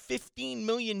guys $15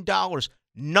 million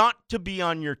not to be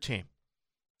on your team.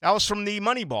 That was from the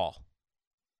Moneyball.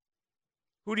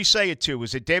 Who'd he say it to?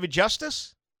 Was it David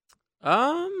Justice?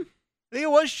 I think it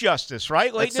was Justice,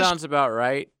 right? That sounds about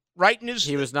right. Right in his,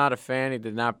 he was not a fan. He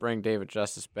did not bring David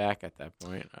Justice back at that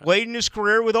point. Late in his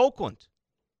career with Oakland.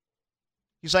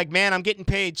 He's like, man, I'm getting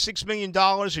paid $6 million,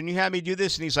 and you have me do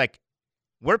this. And he's like,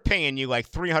 we're paying you like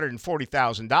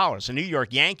 $340,000. The New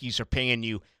York Yankees are paying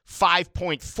you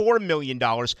 $5.4 million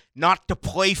not to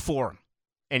play for them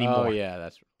anymore. Oh, yeah,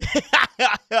 that's right.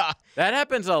 That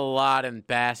happens a lot in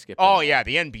basketball. Oh, yeah,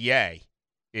 the NBA.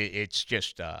 It's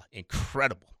just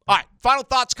incredible. All right, final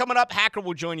thoughts coming up. Hacker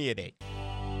will join you at 8.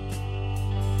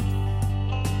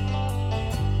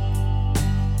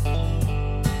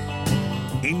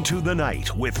 Into the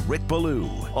Night with Rick Ballou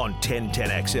on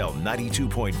 1010XL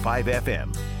 92.5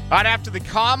 FM. All right, after the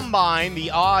Combine, the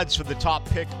odds for the top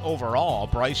pick overall,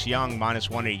 Bryce Young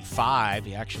minus 185.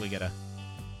 You actually got to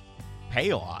pay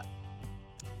a lot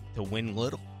to win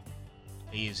little.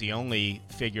 He is the only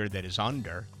figure that is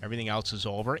under. Everything else is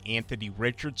over. Anthony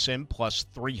Richardson plus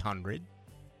 300.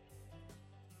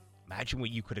 Imagine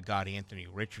what you could have got Anthony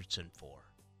Richardson for.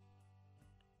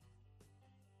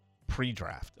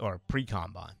 Pre-draft or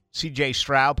pre-combine. C.J.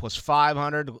 Stroud plus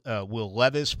 500. Will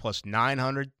Levis plus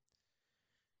 900.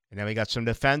 And then we got some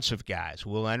defensive guys.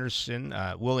 Will Anderson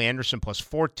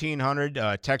plus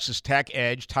 1,400. Texas Tech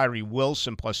edge. Tyree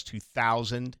Wilson plus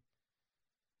 2,000.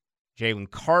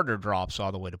 Jalen Carter drops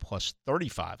all the way to plus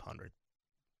 3,500.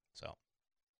 So,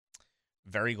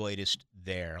 very latest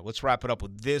there. Let's wrap it up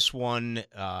with this one.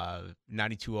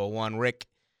 9201. Rick,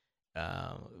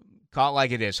 call it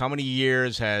like it is. How many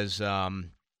years has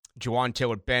Juwan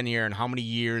Taylor been here, and how many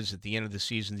years at the end of the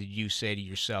season did you say to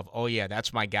yourself, oh, yeah,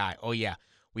 that's my guy. Oh, yeah,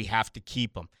 we have to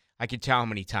keep him. I can tell how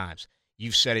many times.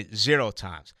 You've said it 0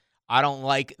 times. I don't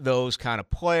like those kind of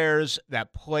players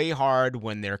that play hard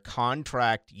when their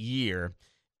contract year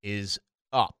is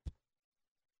up.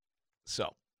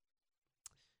 So,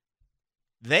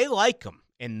 they like him,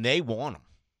 and they want him.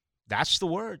 That's the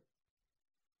word.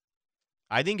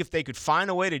 I think if they could find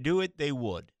a way to do it, they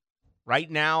would.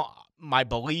 Right now, my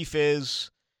belief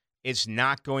is it's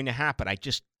not going to happen. I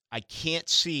can't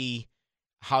see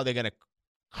how they're going to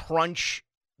crunch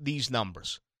these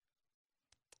numbers.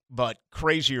 But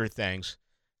crazier things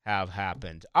have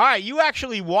happened. All right, you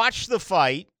actually watched the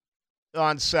fight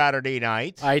on Saturday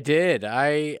night. I did.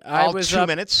 I was 2 up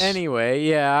minutes. Anyway,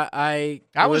 yeah, I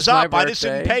was up. I just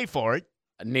didn't pay for it.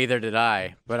 Neither did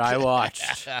I, but I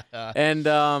watched.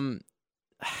 And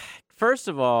first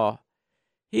of all,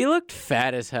 he looked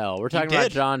fat as hell. We're talking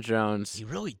about John Jones. He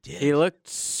really did. He looked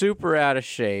super out of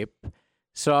shape.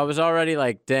 So I was already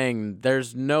like, dang,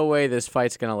 there's no way this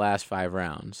fight's going to last 5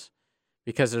 rounds.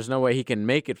 Because there's no way he can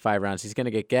make it 5 rounds. He's going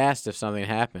to get gassed if something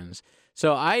happens.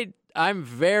 So I'm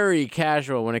very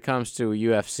casual when it comes to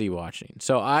UFC watching.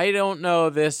 So I don't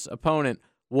know this opponent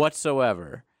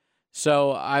whatsoever.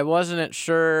 So I wasn't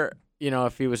sure,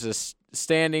 if he was a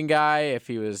standing guy, if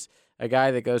he was a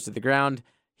guy that goes to the ground.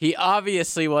 He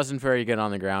obviously wasn't very good on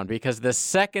the ground because the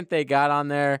second they got on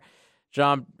there,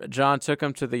 John took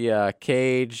him to the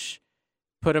cage,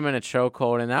 put him in a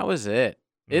chokehold, and that was it.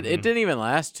 It didn't even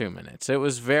last 2 minutes. It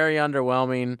was very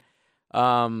underwhelming.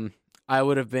 I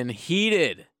would have been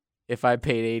heated if I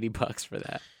paid $80 for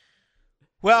that.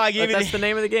 Well, that's the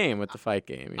name of the game with the fight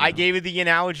game. I gave it the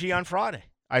analogy on Friday.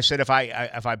 I said if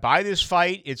I buy this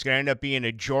fight, it's going to end up being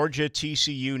a Georgia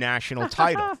TCU national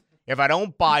title. If I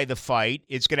don't buy the fight,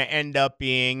 it's going to end up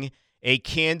being a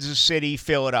Kansas City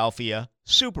Philadelphia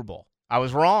Super Bowl. I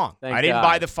was wrong. I didn't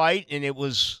buy the fight, and it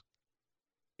was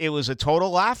a total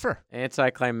laugher.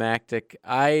 Anticlimactic.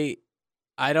 I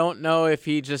don't know if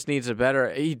he just needs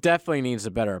he definitely needs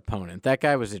a better opponent. That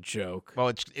guy was a joke. Well,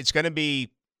 it's going to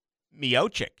be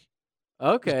Miocic.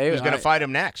 Okay. Who's going to fight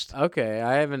him next. Okay.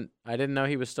 I didn't know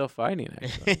he was still fighting,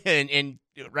 actually. and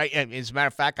as a matter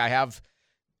of fact, I have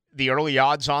the early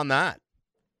odds on that.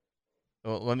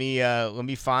 Well, let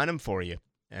me find him for you.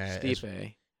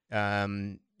 Stipe.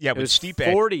 Yeah, with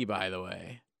Stipe. 40, by the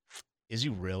way. Is he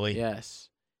really? Yes.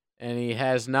 And he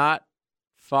has not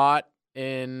fought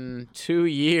in 2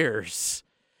 years.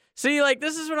 See,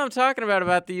 this is what I'm talking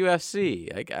about the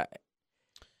UFC.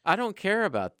 I don't care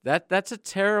about that. That's a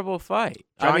terrible fight.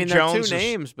 John they're Jones 2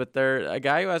 names, but they're a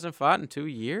guy who hasn't fought in 2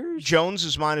 years. Jones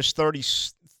is minus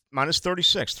 36,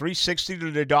 360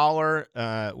 to the dollar,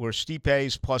 where Stipe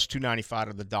is plus 295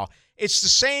 to the dollar. It's the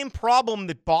same problem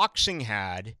that boxing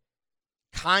had,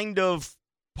 kind of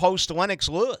post Lennox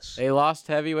Lewis. They lost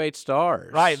heavyweight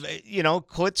stars. Right.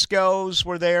 Klitschko's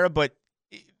were there, but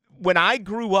when I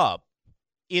grew up,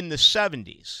 in the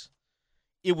 70s,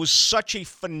 it was such a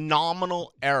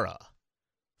phenomenal era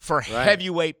for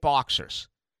heavyweight boxers.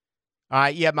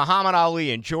 You had Muhammad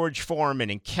Ali and George Foreman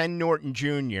and Ken Norton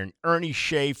Jr. and Ernie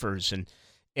Schaefer's, and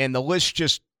the list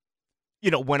just,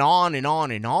 went on and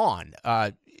on and on.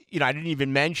 I didn't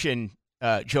even mention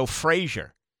Joe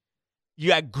Frazier.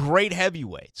 You had great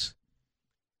heavyweights.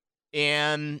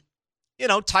 And,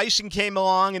 Tyson came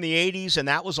along in the 80s, and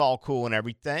that was all cool and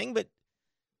everything. But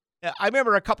I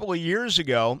remember a couple of years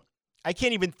ago, I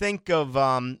can't even think of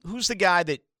who's the guy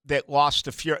that lost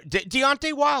to Fury.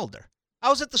 Deontay Wilder. I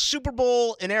was at the Super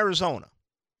Bowl in Arizona.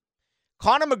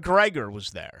 Conor McGregor was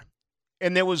there,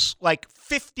 and there was like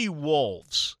 50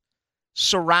 wolves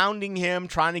surrounding him,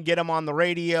 trying to get him on the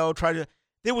radio.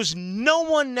 There was no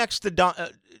one next to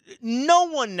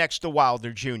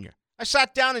Wilder Jr. I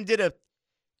sat down and did a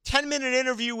 10-minute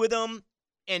interview with him,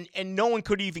 and no one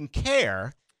could even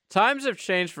care. Times have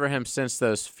changed for him since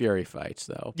those Fury fights,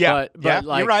 though. Yeah, but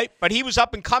you're right. But he was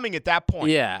up and coming at that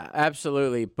point. Yeah,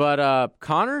 absolutely. But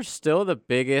Conor's still the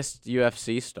biggest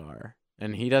UFC star,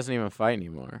 and he doesn't even fight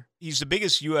anymore. He's the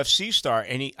biggest UFC star,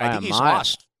 and I think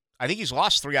he's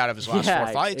lost 3 out of his last 4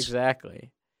 fights.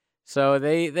 Exactly. So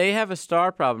they have a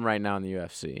star problem right now in the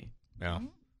UFC. Yeah.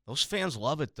 Those fans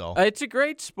love it, though. It's a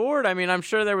great sport. I mean, I'm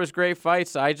sure there was great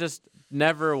fights. I just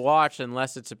never watch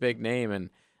unless it's a big name, and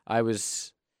I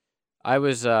was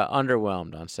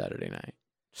underwhelmed on Saturday night.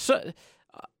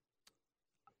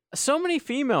 So many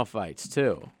female fights,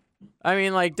 too. I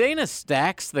mean, like, Dana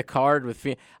stacks the card with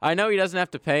I know he doesn't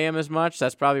have to pay him as much.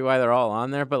 That's probably why they're all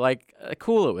on there. But, like,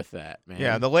 cool it with that, man.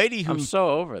 Yeah, the lady who... I'm so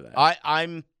over that.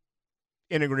 I'm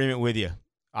in agreement with you.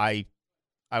 I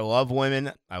love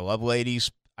women. I love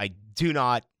ladies. I do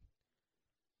not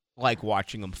like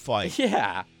watching them fight.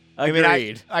 Yeah, agreed. I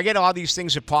mean, I get all these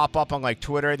things that pop up on, like,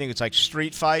 Twitter. I think it's, like,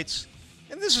 street fights.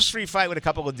 And this is a street fight with a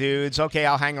couple of dudes. Okay,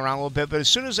 I'll hang around a little bit. But as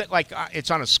soon as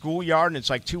it's on a schoolyard and it's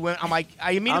like 2 women, I'm like,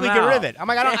 I immediately get rid of it. I'm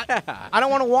like, I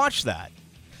don't want to watch that.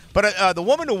 But the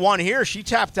woman who won here, she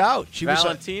tapped out. She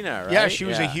Valentina, was right? Yeah, she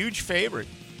was a huge favorite.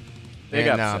 Big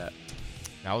upset.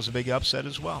 That was a big upset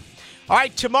as well. All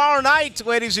right, tomorrow night,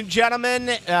 ladies and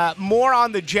gentlemen, more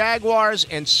on the Jaguars,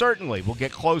 and certainly we'll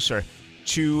get closer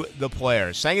to the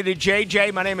players. Thank you to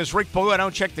JJ. My name is Rick Ballou. I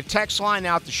don't check the text line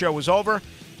now that the show is over.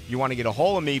 If you want to get a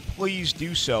hold of me, please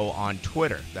do so on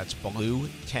Twitter. That's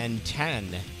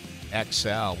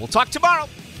Ballou1010XL. We'll talk tomorrow.